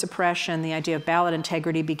voter suppression, the idea of ballot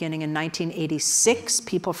integrity beginning in 1986.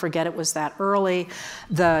 People forget it was that early.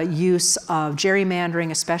 The use of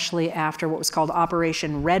gerrymandering, especially after what was called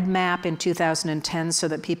Operation Red Map in 2010, so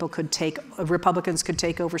that Republicans could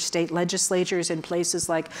take over state legislatures in places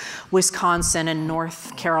like Wisconsin and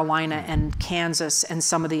North Carolina and Kansas and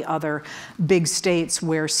some of the other big states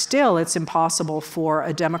where still it's impossible for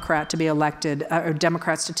a Democrat to be elected or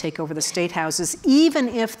Democrats to take over the state houses, even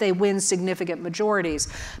if they win significant majorities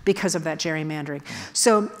because of that gerrymandering.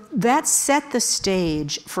 So that set the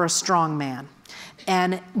stage for a strong man.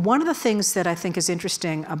 And one of the things that I think is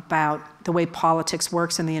interesting about the way politics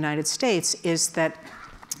works in the United States is that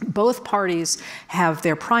both parties have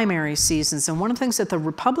their primary seasons. And one of the things that the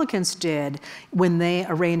Republicans did when they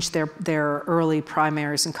arranged their early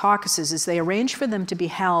primaries and caucuses is they arranged for them to be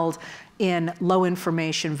held in low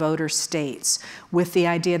information voter states with the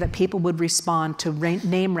idea that people would respond to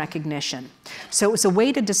name recognition. So it was a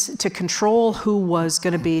way to control who was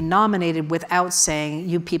going to be nominated without saying,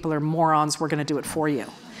 you people are morons, we're going to do it for you.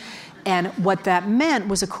 And what that meant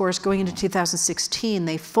was, of course, going into 2016,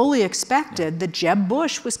 they fully expected that Jeb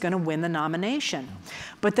Bush was going to win the nomination.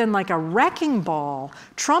 But then, like a wrecking ball,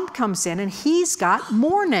 Trump comes in and he's got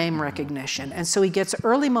more name recognition. And so he gets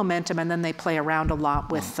early momentum, and then they play around a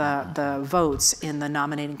lot with the votes in the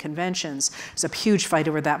nominating conventions. It's a huge fight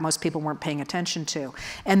over that most people weren't paying attention to.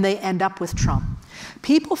 And they end up with Trump.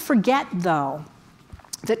 People forget, though,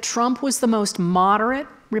 that Trump was the most moderate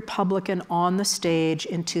Republican on the stage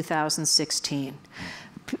in 2016.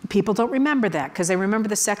 People don't remember that because they remember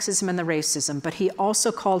the sexism and the racism, but he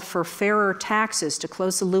also called for fairer taxes to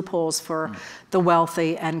close the loopholes for the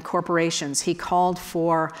wealthy and corporations. He called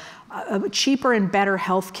for cheaper and better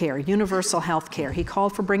health care, universal health care. He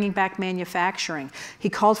called for bringing back manufacturing. He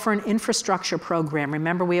called for an infrastructure program.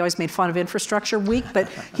 Remember, we always made fun of Infrastructure Week, but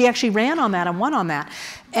he actually ran on that and won on that.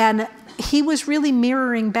 And he was really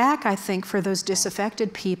mirroring back, I think, for those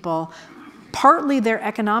disaffected people, partly their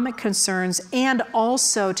economic concerns and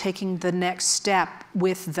also taking the next step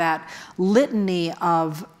with that litany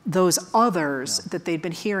of those others that they'd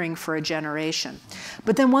been hearing for a generation.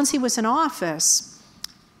 But then once he was in office,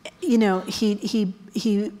 you know, he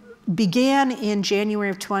began in January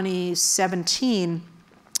of 2017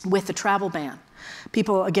 with the travel ban.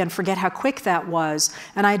 People, again, forget how quick that was.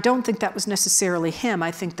 And I don't think that was necessarily him. I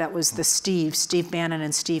think that was the Steve Bannon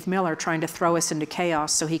and Steve Miller trying to throw us into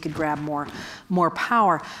chaos so he could grab more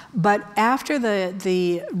power. But after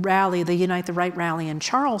the rally, the Unite the Right rally in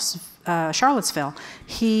Charlottesville,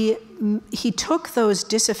 he took those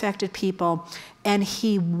disaffected people and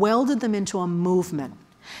he welded them into a movement.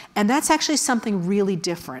 And that's actually something really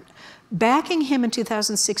different. Backing him in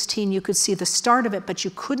 2016, you could see the start of it, but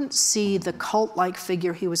you couldn't see the cult-like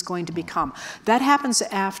figure he was going to become. That happens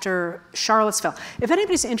after Charlottesville. If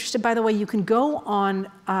anybody's interested, by the way, you can go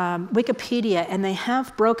on Wikipedia, and they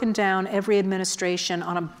have broken down every administration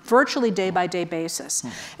on a virtually day-by-day basis.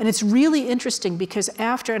 And it's really interesting because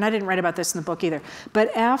after, and I didn't write about this in the book either,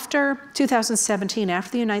 but after 2017,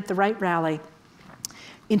 after the Unite the Right rally,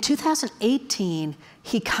 in 2018,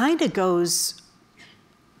 he kind of goes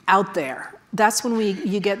out there. That's when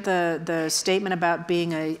you get the statement about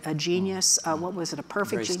being a genius. What was it? A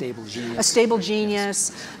perfect genius? Very stable genius. A stable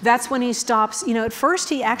genius. That's when he stops. You know, at first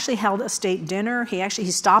he actually held a state dinner.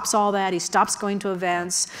 He stops all that. He stops going to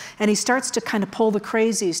events, and he starts to kind of pull the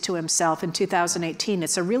crazies to himself in 2018.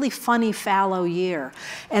 It's a really funny, fallow year.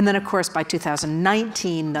 And then, of course, by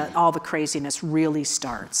 2019, all the craziness really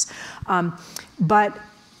starts. But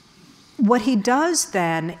what he does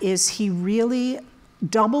then is he really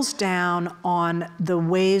doubles down on the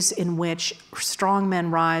ways in which strong men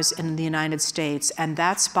rise in the United States, and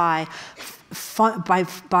that's by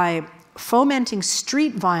fomenting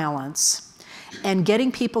street violence and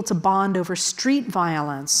getting people to bond over street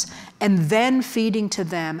violence and then feeding to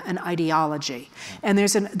them an ideology. And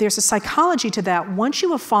there's a psychology to that. Once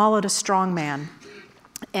you have followed a strong man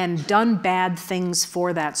and done bad things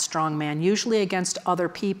for that strong man, usually against other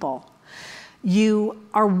people, you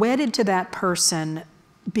are wedded to that person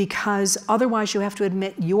because otherwise you have to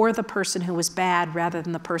admit you're the person who was bad rather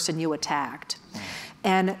than the person you attacked.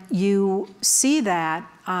 And you see that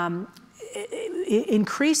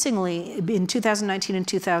increasingly in 2019 and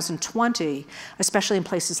 2020, especially in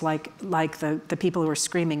places like the people who are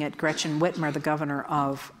screaming at Gretchen Whitmer, the governor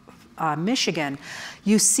of Michigan,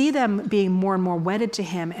 you see them being more and more wedded to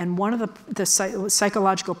him. And one of the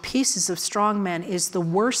psychological pieces of strong men is the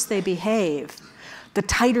worse they behave, the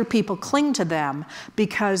tighter people cling to them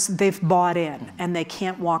because they've bought in and they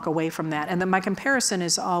can't walk away from that. And then my comparison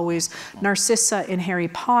is always Narcissa in Harry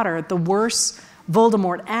Potter. The worse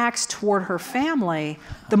Voldemort acts toward her family,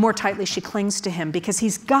 the more tightly she clings to him because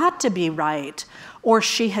he's got to be right or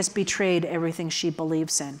she has betrayed everything she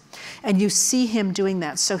believes in. And you see him doing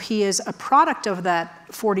that. So he is a product of that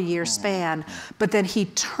 40-year span, but then he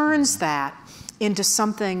turns that into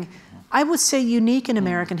something I would say unique in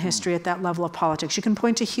American history at that level of politics. You can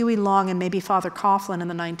point to Huey Long and maybe Father Coughlin in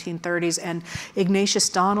the 1930s and Ignatius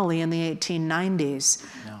Donnelly in the 1890s,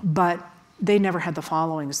 but they never had the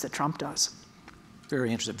followings that Trump does.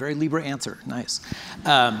 Very interesting. Very Libra answer. Nice.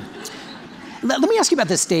 Let me ask you about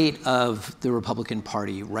the state of the Republican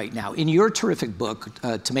Party right now. In your terrific book,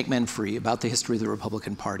 To Make Men Free, about the history of the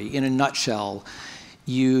Republican Party, in a nutshell,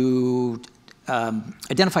 you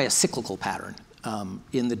identify a cyclical pattern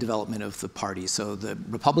in the development of the party. So the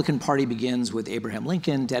Republican Party begins with Abraham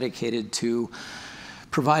Lincoln, dedicated to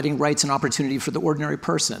providing rights and opportunity for the ordinary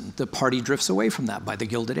person. The party drifts away from that by the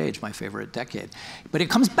Gilded Age, my favorite decade. But it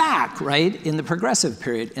comes back, right, in the progressive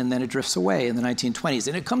period, and then it drifts away in the 1920s.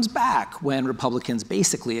 And it comes back when Republicans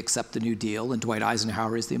basically accept the New Deal, and Dwight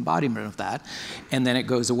Eisenhower is the embodiment of that, and then it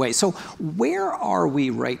goes away. So where are we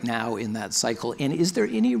right now in that cycle? And is there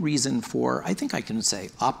any reason for, I think I can say,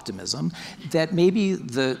 optimism, that maybe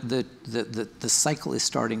the cycle is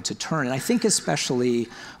starting to turn? And I think especially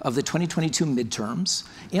of the 2022 midterms,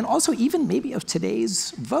 and also even maybe of today's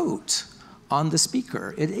vote on the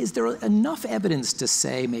speaker. Is there enough evidence to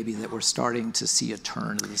say maybe that we're starting to see a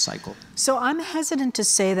turn of the cycle? So I'm hesitant to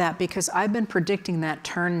say that because I've been predicting that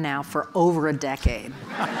turn now for over a decade.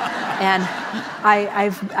 And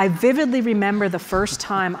I vividly remember the first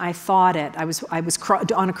time I thought it. I was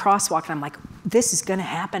on a crosswalk and I'm like, this is gonna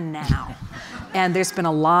happen now. And there's been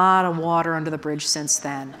a lot of water under the bridge since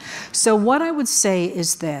then. So what I would say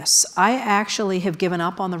is this: I actually have given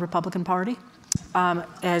up on the Republican Party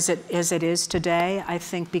as it is today. I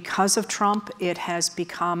think because of Trump, it has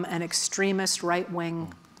become an extremist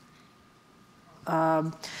right-wing,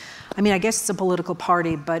 I mean, I guess it's a political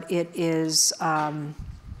party, but it is,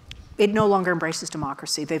 it no longer embraces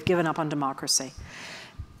democracy. They've given up on democracy.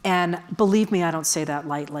 And believe me, I don't say that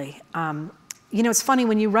lightly. You know, it's funny,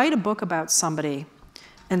 when you write a book about somebody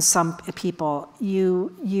and some people,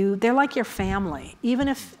 they're like your family. Even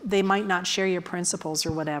if they might not share your principles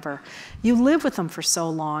or whatever, you live with them for so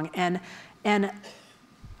long. And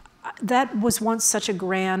that was once such a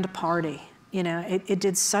grand party. You know, it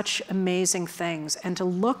did such amazing things. And to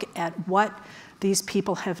look at what these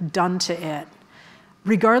people have done to it,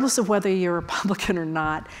 regardless of whether you're Republican or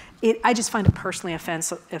not, I just find it personally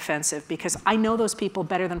offensive because I know those people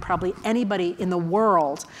better than probably anybody in the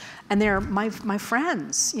world. And they're my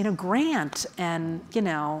friends, you know, Grant and, you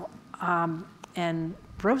know, and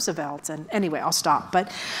Roosevelt. And anyway, I'll stop.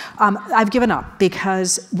 But I've given up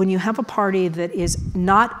because when you have a party that is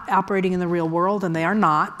not operating in the real world, and they are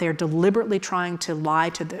not, they're deliberately trying to lie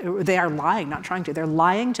to, they are lying, not trying to, they're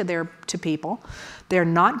lying to people. They're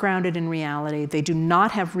not grounded in reality. They do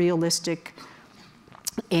not have realistic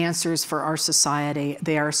answers for our society.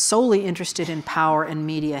 They are solely interested in power and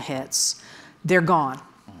media hits. They're gone.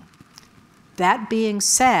 That being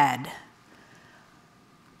said,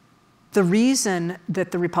 the reason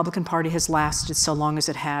that the Republican Party has lasted so long as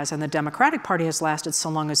it has, and the Democratic Party has lasted so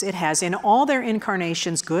long as it has, in all their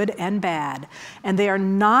incarnations, good and bad, and they are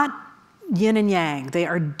not yin and yang. They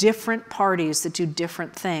are different parties that do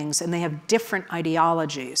different things, and they have different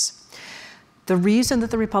ideologies. The reason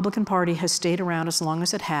that the Republican Party has stayed around as long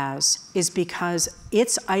as it has is because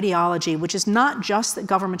its ideology, which is not just that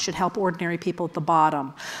government should help ordinary people at the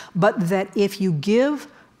bottom, but that if you give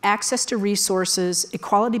access to resources,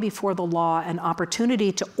 equality before the law, and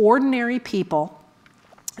opportunity to ordinary people,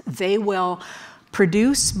 they will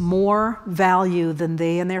produce more value than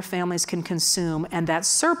they and their families can consume, and that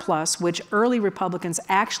surplus, which early Republicans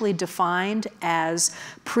actually defined as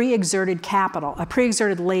pre-exerted capital,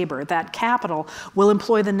 pre-exerted labor, that capital will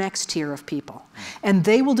employ the next tier of people. And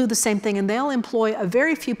they will do the same thing, and they'll employ a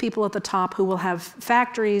very few people at the top who will have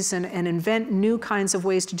factories and invent new kinds of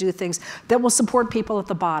ways to do things that will support people at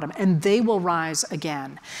the bottom, and they will rise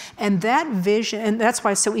again. And that vision, and that's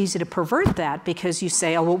why it's so easy to pervert that, because you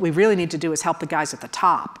say, oh, what we really need to do is help the guys at the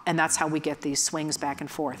top, and that's how we get these swings back and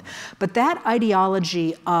forth. But that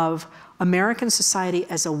ideology of American society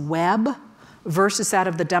as a web versus that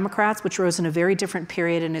of the Democrats, which rose in a very different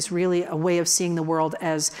period and is really a way of seeing the world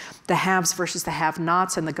as the haves versus the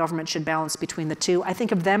have-nots, and the government should balance between the two. I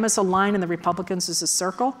think of them as a line and the Republicans as a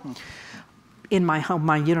circle. In my home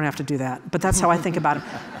mind, you don't have to do that, but that's how I think about it.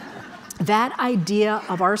 That idea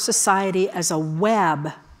of our society as a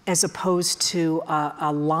web as opposed to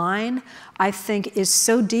a line, I think is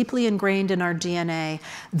so deeply ingrained in our DNA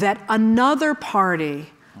that another party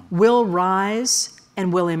will rise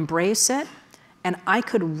and will embrace it, and I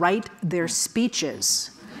could write their speeches.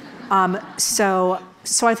 So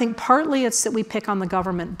I think partly it's that we pick on the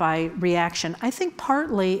government by reaction. I think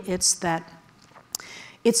partly it's that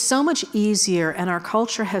it's so much easier, and our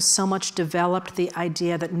culture has so much developed the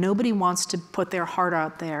idea that nobody wants to put their heart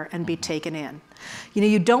out there and be taken in. You know,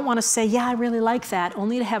 you don't want to say, yeah, I really like that,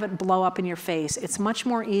 only to have it blow up in your face. It's much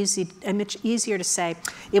more easy and much easier to say,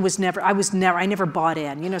 I never bought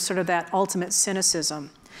in, you know, sort of that ultimate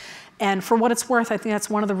cynicism. And for what it's worth, I think that's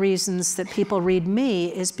one of the reasons that people read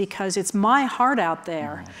me, is because it's my heart out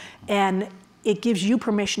there, and it gives you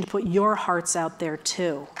permission to put your hearts out there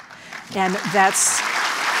too. And that's,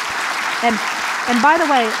 and by the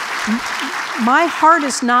way, my heart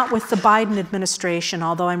is not with the Biden administration,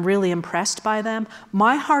 although I'm really impressed by them.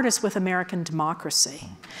 My heart is with American democracy.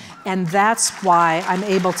 And that's why I'm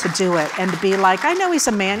able to do it and to be like, I know he's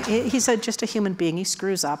a man, he's just a human being, he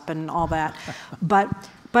screws up and all that.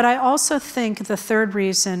 But I also think the third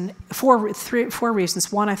reason, four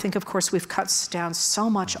reasons. One, I think, of course, we've cut down so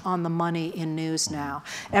much on the money in news now.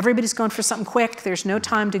 Everybody's going for something quick. There's no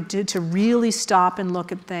time to really stop and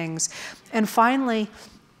look at things. And finally,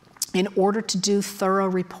 in order to do thorough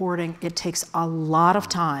reporting, it takes a lot of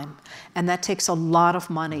time, and that takes a lot of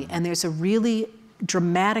money. And there's a really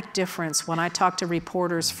dramatic difference when I talk to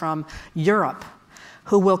reporters from Europe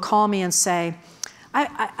who will call me and say,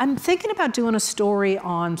 I'm thinking about doing a story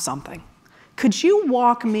on something. Could you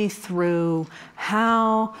walk me through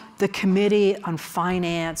how the Committee on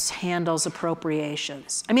Finance handles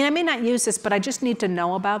appropriations? I mean, I may not use this, but I just need to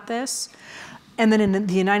know about this. And then in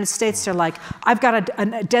the United States, they're like, I've got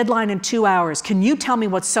a deadline in 2 hours. Can you tell me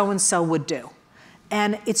what so-and-so would do?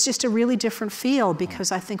 And it's just a really different feel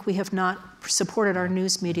because I think we have not supported our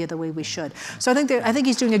news media the way we should. So I think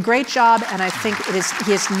he's doing a great job, and I think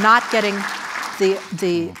he is not getting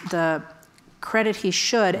the credit he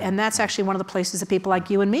should, and that's actually one of the places that people like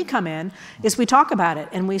you and me come in, is we talk about it,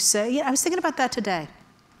 and we say, yeah, I was thinking about that today.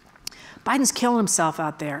 Biden's killing himself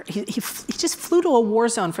out there. He just flew to a war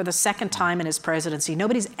zone for the second time in his presidency.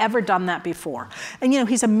 Nobody's ever done that before. And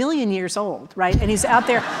he's 1,000,000 years old, right? And he's out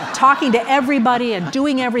there talking to everybody and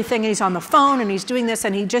doing everything, and he's on the phone, and he's doing this,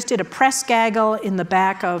 and he just did a press gaggle in the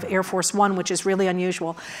back of Air Force One, which is really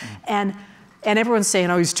unusual. And everyone's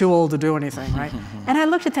saying, oh, he's too old to do anything, right? And I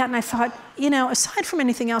looked at that and I thought, aside from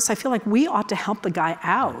anything else, I feel like we ought to help the guy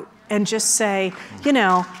out and just say,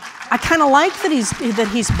 I kind of like that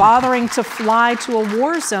he's bothering to fly to a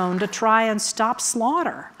war zone to try and stop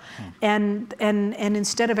slaughter. And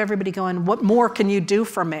instead of everybody going, what more can you do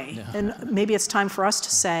for me? Yeah. And maybe it's time for us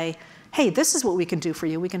to say, hey, this is what we can do for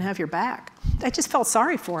you. We can have your back. I just felt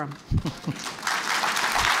sorry for him.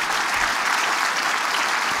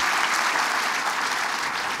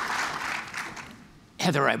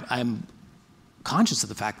 Heather, I'm conscious of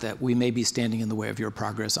the fact that we may be standing in the way of your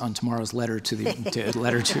progress on tomorrow's letter to the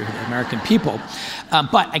American people.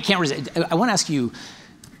 But I can't resist. I want to ask you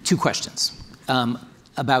two questions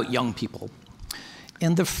about young people.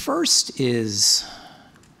 And the first is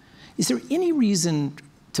there any reason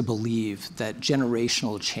to believe that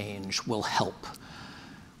generational change will help?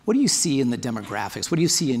 What do you see in the demographics? What do you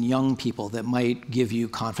see in young people that might give you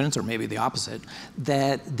confidence, or maybe the opposite,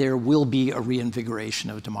 that there will be a reinvigoration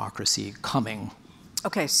of democracy coming?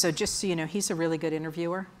 Okay, so just so you know, he's a really good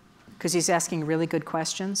interviewer because he's asking really good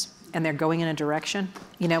questions and they're going in a direction.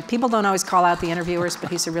 People don't always call out the interviewers, but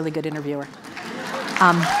he's a really good interviewer.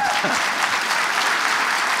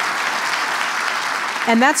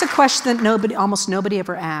 And that's a question that almost nobody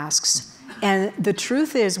ever asks. And the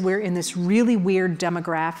truth is, we're in this really weird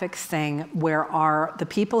demographic thing where the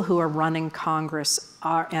people who are running Congress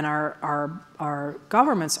and our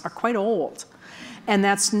governments are quite old. And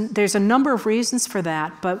there's a number of reasons for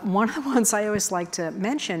that, but one of the ones I always like to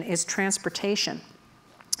mention is transportation.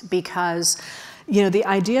 Because the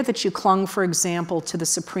idea that you clung, for example, to the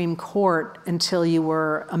Supreme Court until you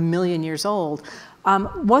were 1,000,000 years old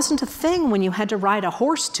wasn't a thing when you had to ride a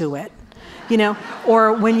horse to it.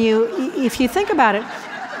 Or if you think about it,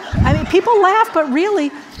 I mean, people laugh, but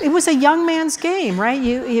really, it was a young man's game, right?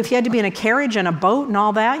 If you had to be in a carriage and a boat and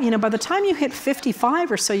all that, by the time you hit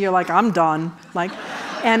 55 or so, you're like, I'm done.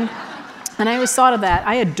 And I always thought of that.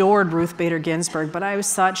 I adored Ruth Bader Ginsburg, but I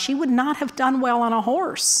always thought she would not have done well on a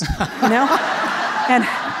horse,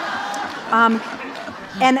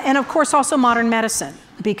 And of course, also modern medicine,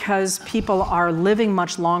 because people are living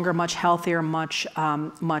much longer, much healthier, much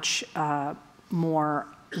more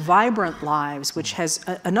vibrant lives, which has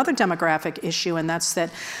another demographic issue, and that's that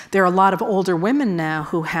there are a lot of older women now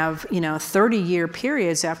who have 30-year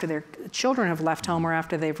periods after their children have left home or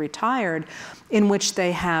after they've retired, in which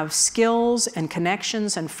they have skills and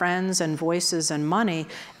connections and friends and voices and money,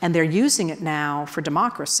 and they're using it now for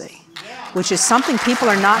democracy, which is something people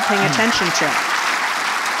are not paying attention to.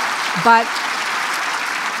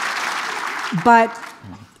 But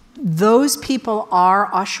those people are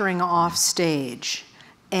ushering off stage,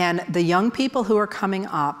 and the young people who are coming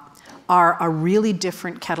up are a really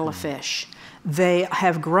different kettle of fish. They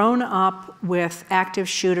have grown up with active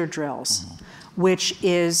shooter drills, which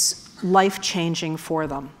is life-changing for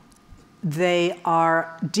them. They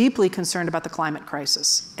are deeply concerned about the climate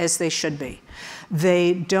crisis, as they should be.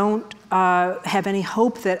 They don't have any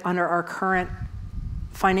hope that under our current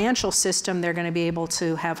financial system, they're going to be able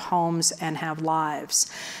to have homes and have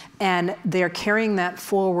lives. And they're carrying that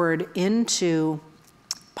forward into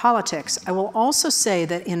politics. I will also say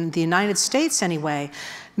that in the United States anyway,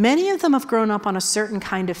 many of them have grown up on a certain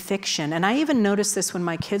kind of fiction. And I even noticed this when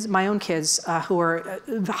my own kids, who are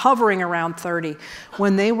hovering around 30,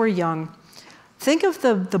 when they were young. Think of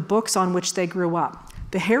the books on which they grew up.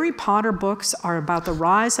 The Harry Potter books are about the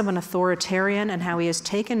rise of an authoritarian and how he is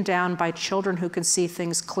taken down by children who can see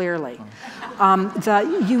things clearly.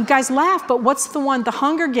 You guys laugh, but what's the one? The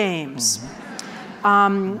Hunger Games.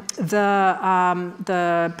 The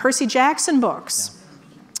Percy Jackson books.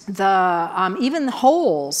 Even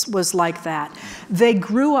Holes was like that. They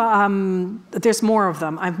grew, there's more of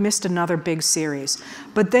them. I've missed another big series.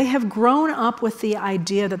 But they have grown up with the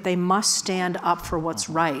idea that they must stand up for what's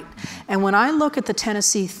right. And when I look at the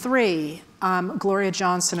Tennessee Three, Gloria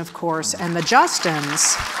Johnson, of course, and the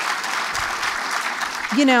Justins,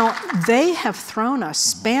 you know, they have thrown a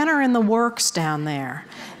spanner in the works down there.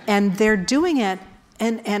 And they're doing it,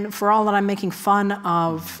 and for all that I'm making fun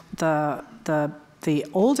of the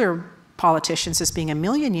older politicians as being a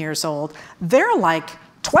million years old, they're like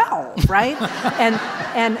 12, right?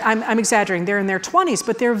 and I'm exaggerating, they're in their 20s,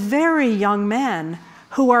 but they're very young men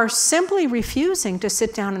who are simply refusing to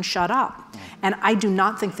sit down and shut up. And I do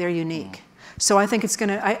not think they're unique. So I think it's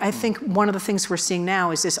gonna, I think one of the things we're seeing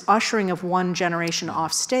now is this ushering of one generation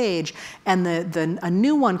off stage and a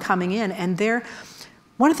new one coming in, and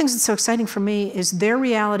one of the things that's so exciting for me is their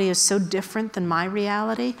reality is so different than my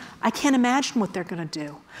reality. I can't imagine what they're going to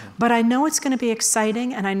do. But I know it's going to be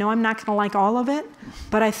exciting, and I know I'm not going to like all of it,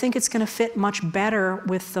 but I think it's going to fit much better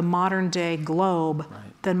with the modern day globe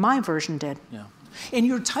than my version did. Yeah. And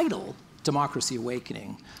your title, Democracy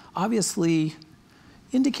Awakening, obviously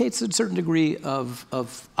indicates a certain degree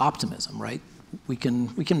of optimism, right? We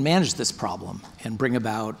can manage this problem and bring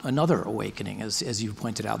about another awakening, as you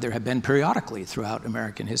pointed out. There have been periodically throughout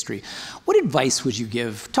American history. What advice would you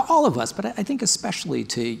give to all of us, but I think especially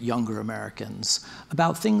to younger Americans,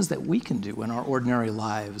 about things that we can do in our ordinary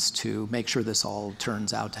lives to make sure this all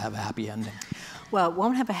turns out to have a happy ending? Well, it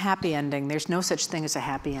won't have a happy ending. There's no such thing as a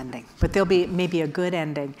happy ending, but there'll be maybe a good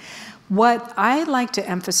ending. What I like to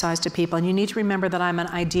emphasize to people, and you need to remember that I'm an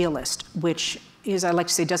idealist, which is, I like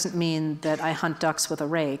to say, doesn't mean that I hunt ducks with a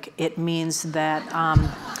rake. It means that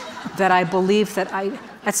that I believe that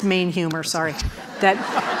that's Maine humor, sorry. That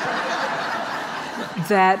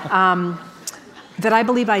I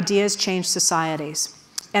believe ideas change societies.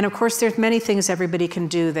 And of course, there's many things everybody can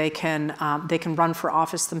do. They can run for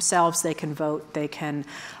office themselves. They can vote. They can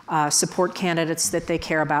support candidates that they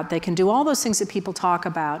care about. They can do all those things that people talk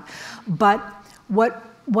about. But what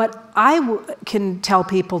I can tell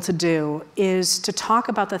people to do is to talk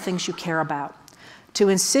about the things you care about, to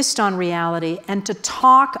insist on reality, and to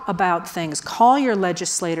talk about things. Call your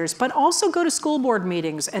legislators, but also go to school board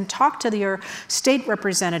meetings and talk to your state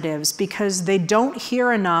representatives, because they don't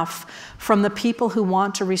hear enough from the people who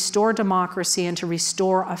want to restore democracy and to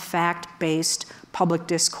restore a fact-based public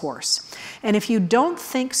discourse. And if you don't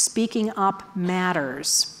think speaking up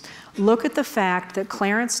matters, look at the fact that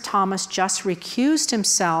Clarence Thomas just recused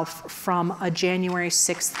himself from a January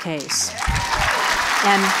 6th case.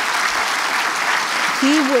 And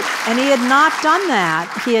he had not done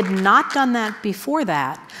that. He had not done that before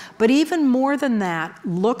that. But even more than that,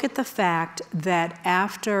 look at the fact that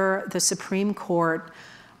after the Supreme Court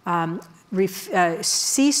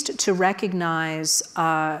ceased to recognize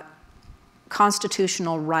a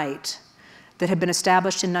constitutional right that had been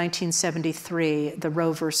established in 1973, the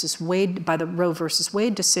Roe versus Wade, by the Roe versus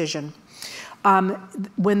Wade decision.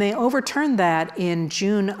 When they overturned that in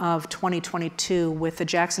June of 2022 with the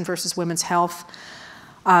Jackson versus Women's Health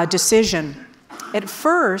decision, at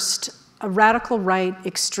first, radical right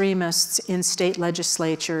extremists in state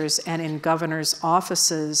legislatures and in governors'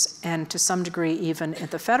 offices, and to some degree even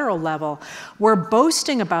at the federal level, were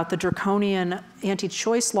boasting about the draconian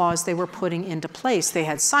anti-choice laws they were putting into place. They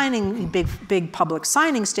had big public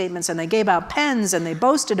signing statements, and they gave out pens, and they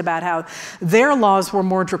boasted about how their laws were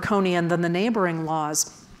more draconian than the neighboring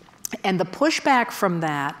laws. And the pushback from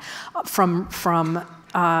that, from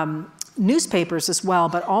newspapers as well,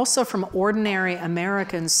 but also from ordinary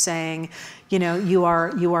Americans saying, you know, you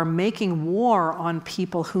are making war on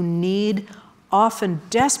people who need, often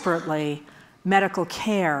desperately, medical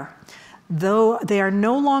care. Though they are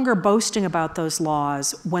no longer boasting about those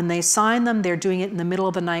laws, when they sign them, they're doing it in the middle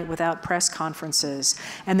of the night without press conferences.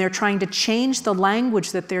 And they're trying to change the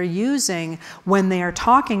language that they're using when they are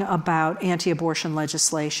talking about anti-abortion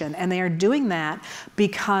legislation. And they are doing that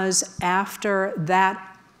because after that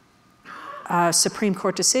Supreme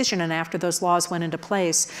Court decision and after those laws went into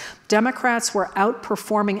place, Democrats were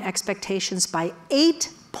outperforming expectations by 8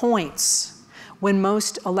 points, when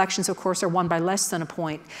most elections, of course, are won by less than a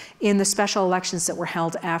point, in the special elections that were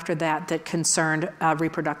held after that that concerned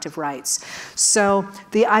reproductive rights. So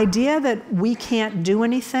the idea that we can't do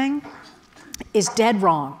anything is dead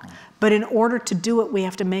wrong. But in order to do it, we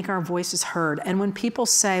have to make our voices heard. And when people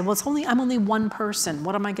say, well, I'm only one person,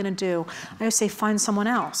 what am I going to do? I say, find someone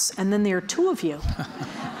else. And then there are 2 of you.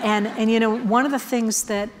 and you know, one of the things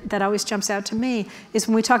that always jumps out to me is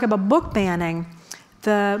when we talk about book banning,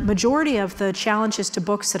 the majority of the challenges to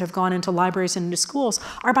books that have gone into libraries and into schools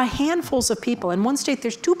are by handfuls of people. In one state,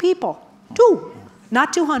 there's 2 people. 2.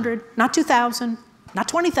 Not 200, not 2,000, not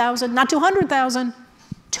 20,000, not 200,000.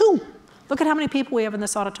 2. Look at how many people we have in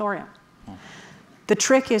this auditorium. The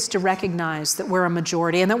trick is to recognize that we're a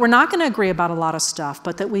majority and that we're not going to agree about a lot of stuff,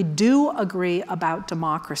 but that we do agree about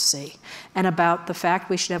democracy and about the fact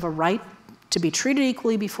we should have a right to be treated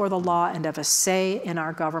equally before the law and have a say in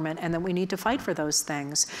our government, and that we need to fight for those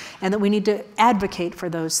things and that we need to advocate for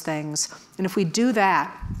those things. And if we do that,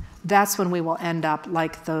 that's when we will end up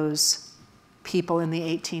like those people in the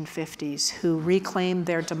 1850s who reclaimed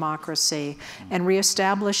their democracy and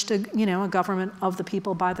reestablished a government of the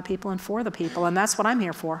people, by the people, and for the people. And that's what I'm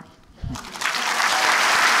here for.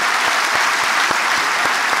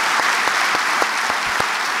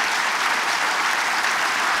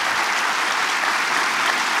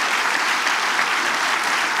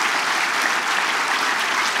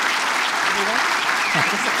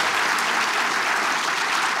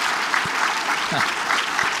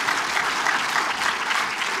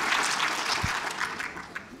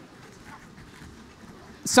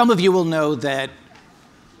 Some of you will know that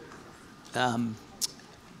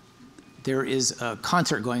there is a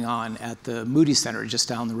concert going on at the Moody Center just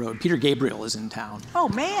down the road. Peter Gabriel is in town. Oh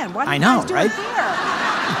man, why do you guys do it here?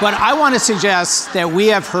 But I want to suggest that we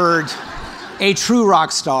have heard a true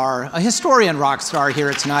rock star, a historian rock star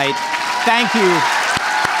here tonight. Thank you.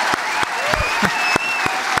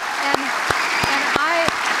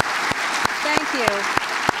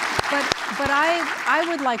 I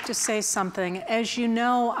would like to say something. As you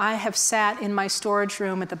know, I have sat in my storage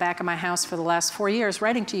room at the back of my house for the last 4 years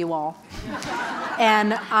writing to you all.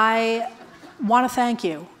 And I want to thank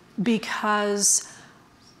you because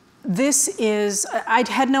I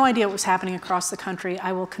had no idea what was happening across the country,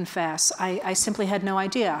 I will confess. I simply had no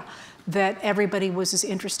idea that everybody was as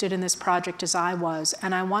interested in this project as I was.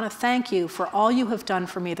 And I want to thank you for all you have done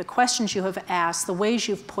for me, the questions you have asked, the ways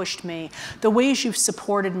you've pushed me, the ways you've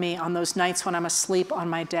supported me on those nights when I'm asleep on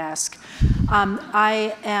my desk.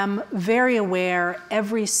 I am very aware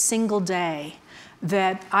every single day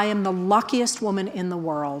that I am the luckiest woman in the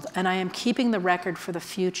world, and I am keeping the record for the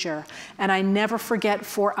future. And I never forget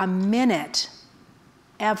for a minute,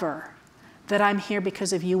 ever, that I'm here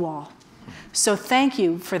because of you all. So thank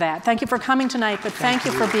you for that. Thank you for coming tonight, but thank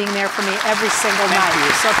you for being there for me every single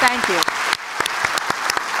night. So thank you.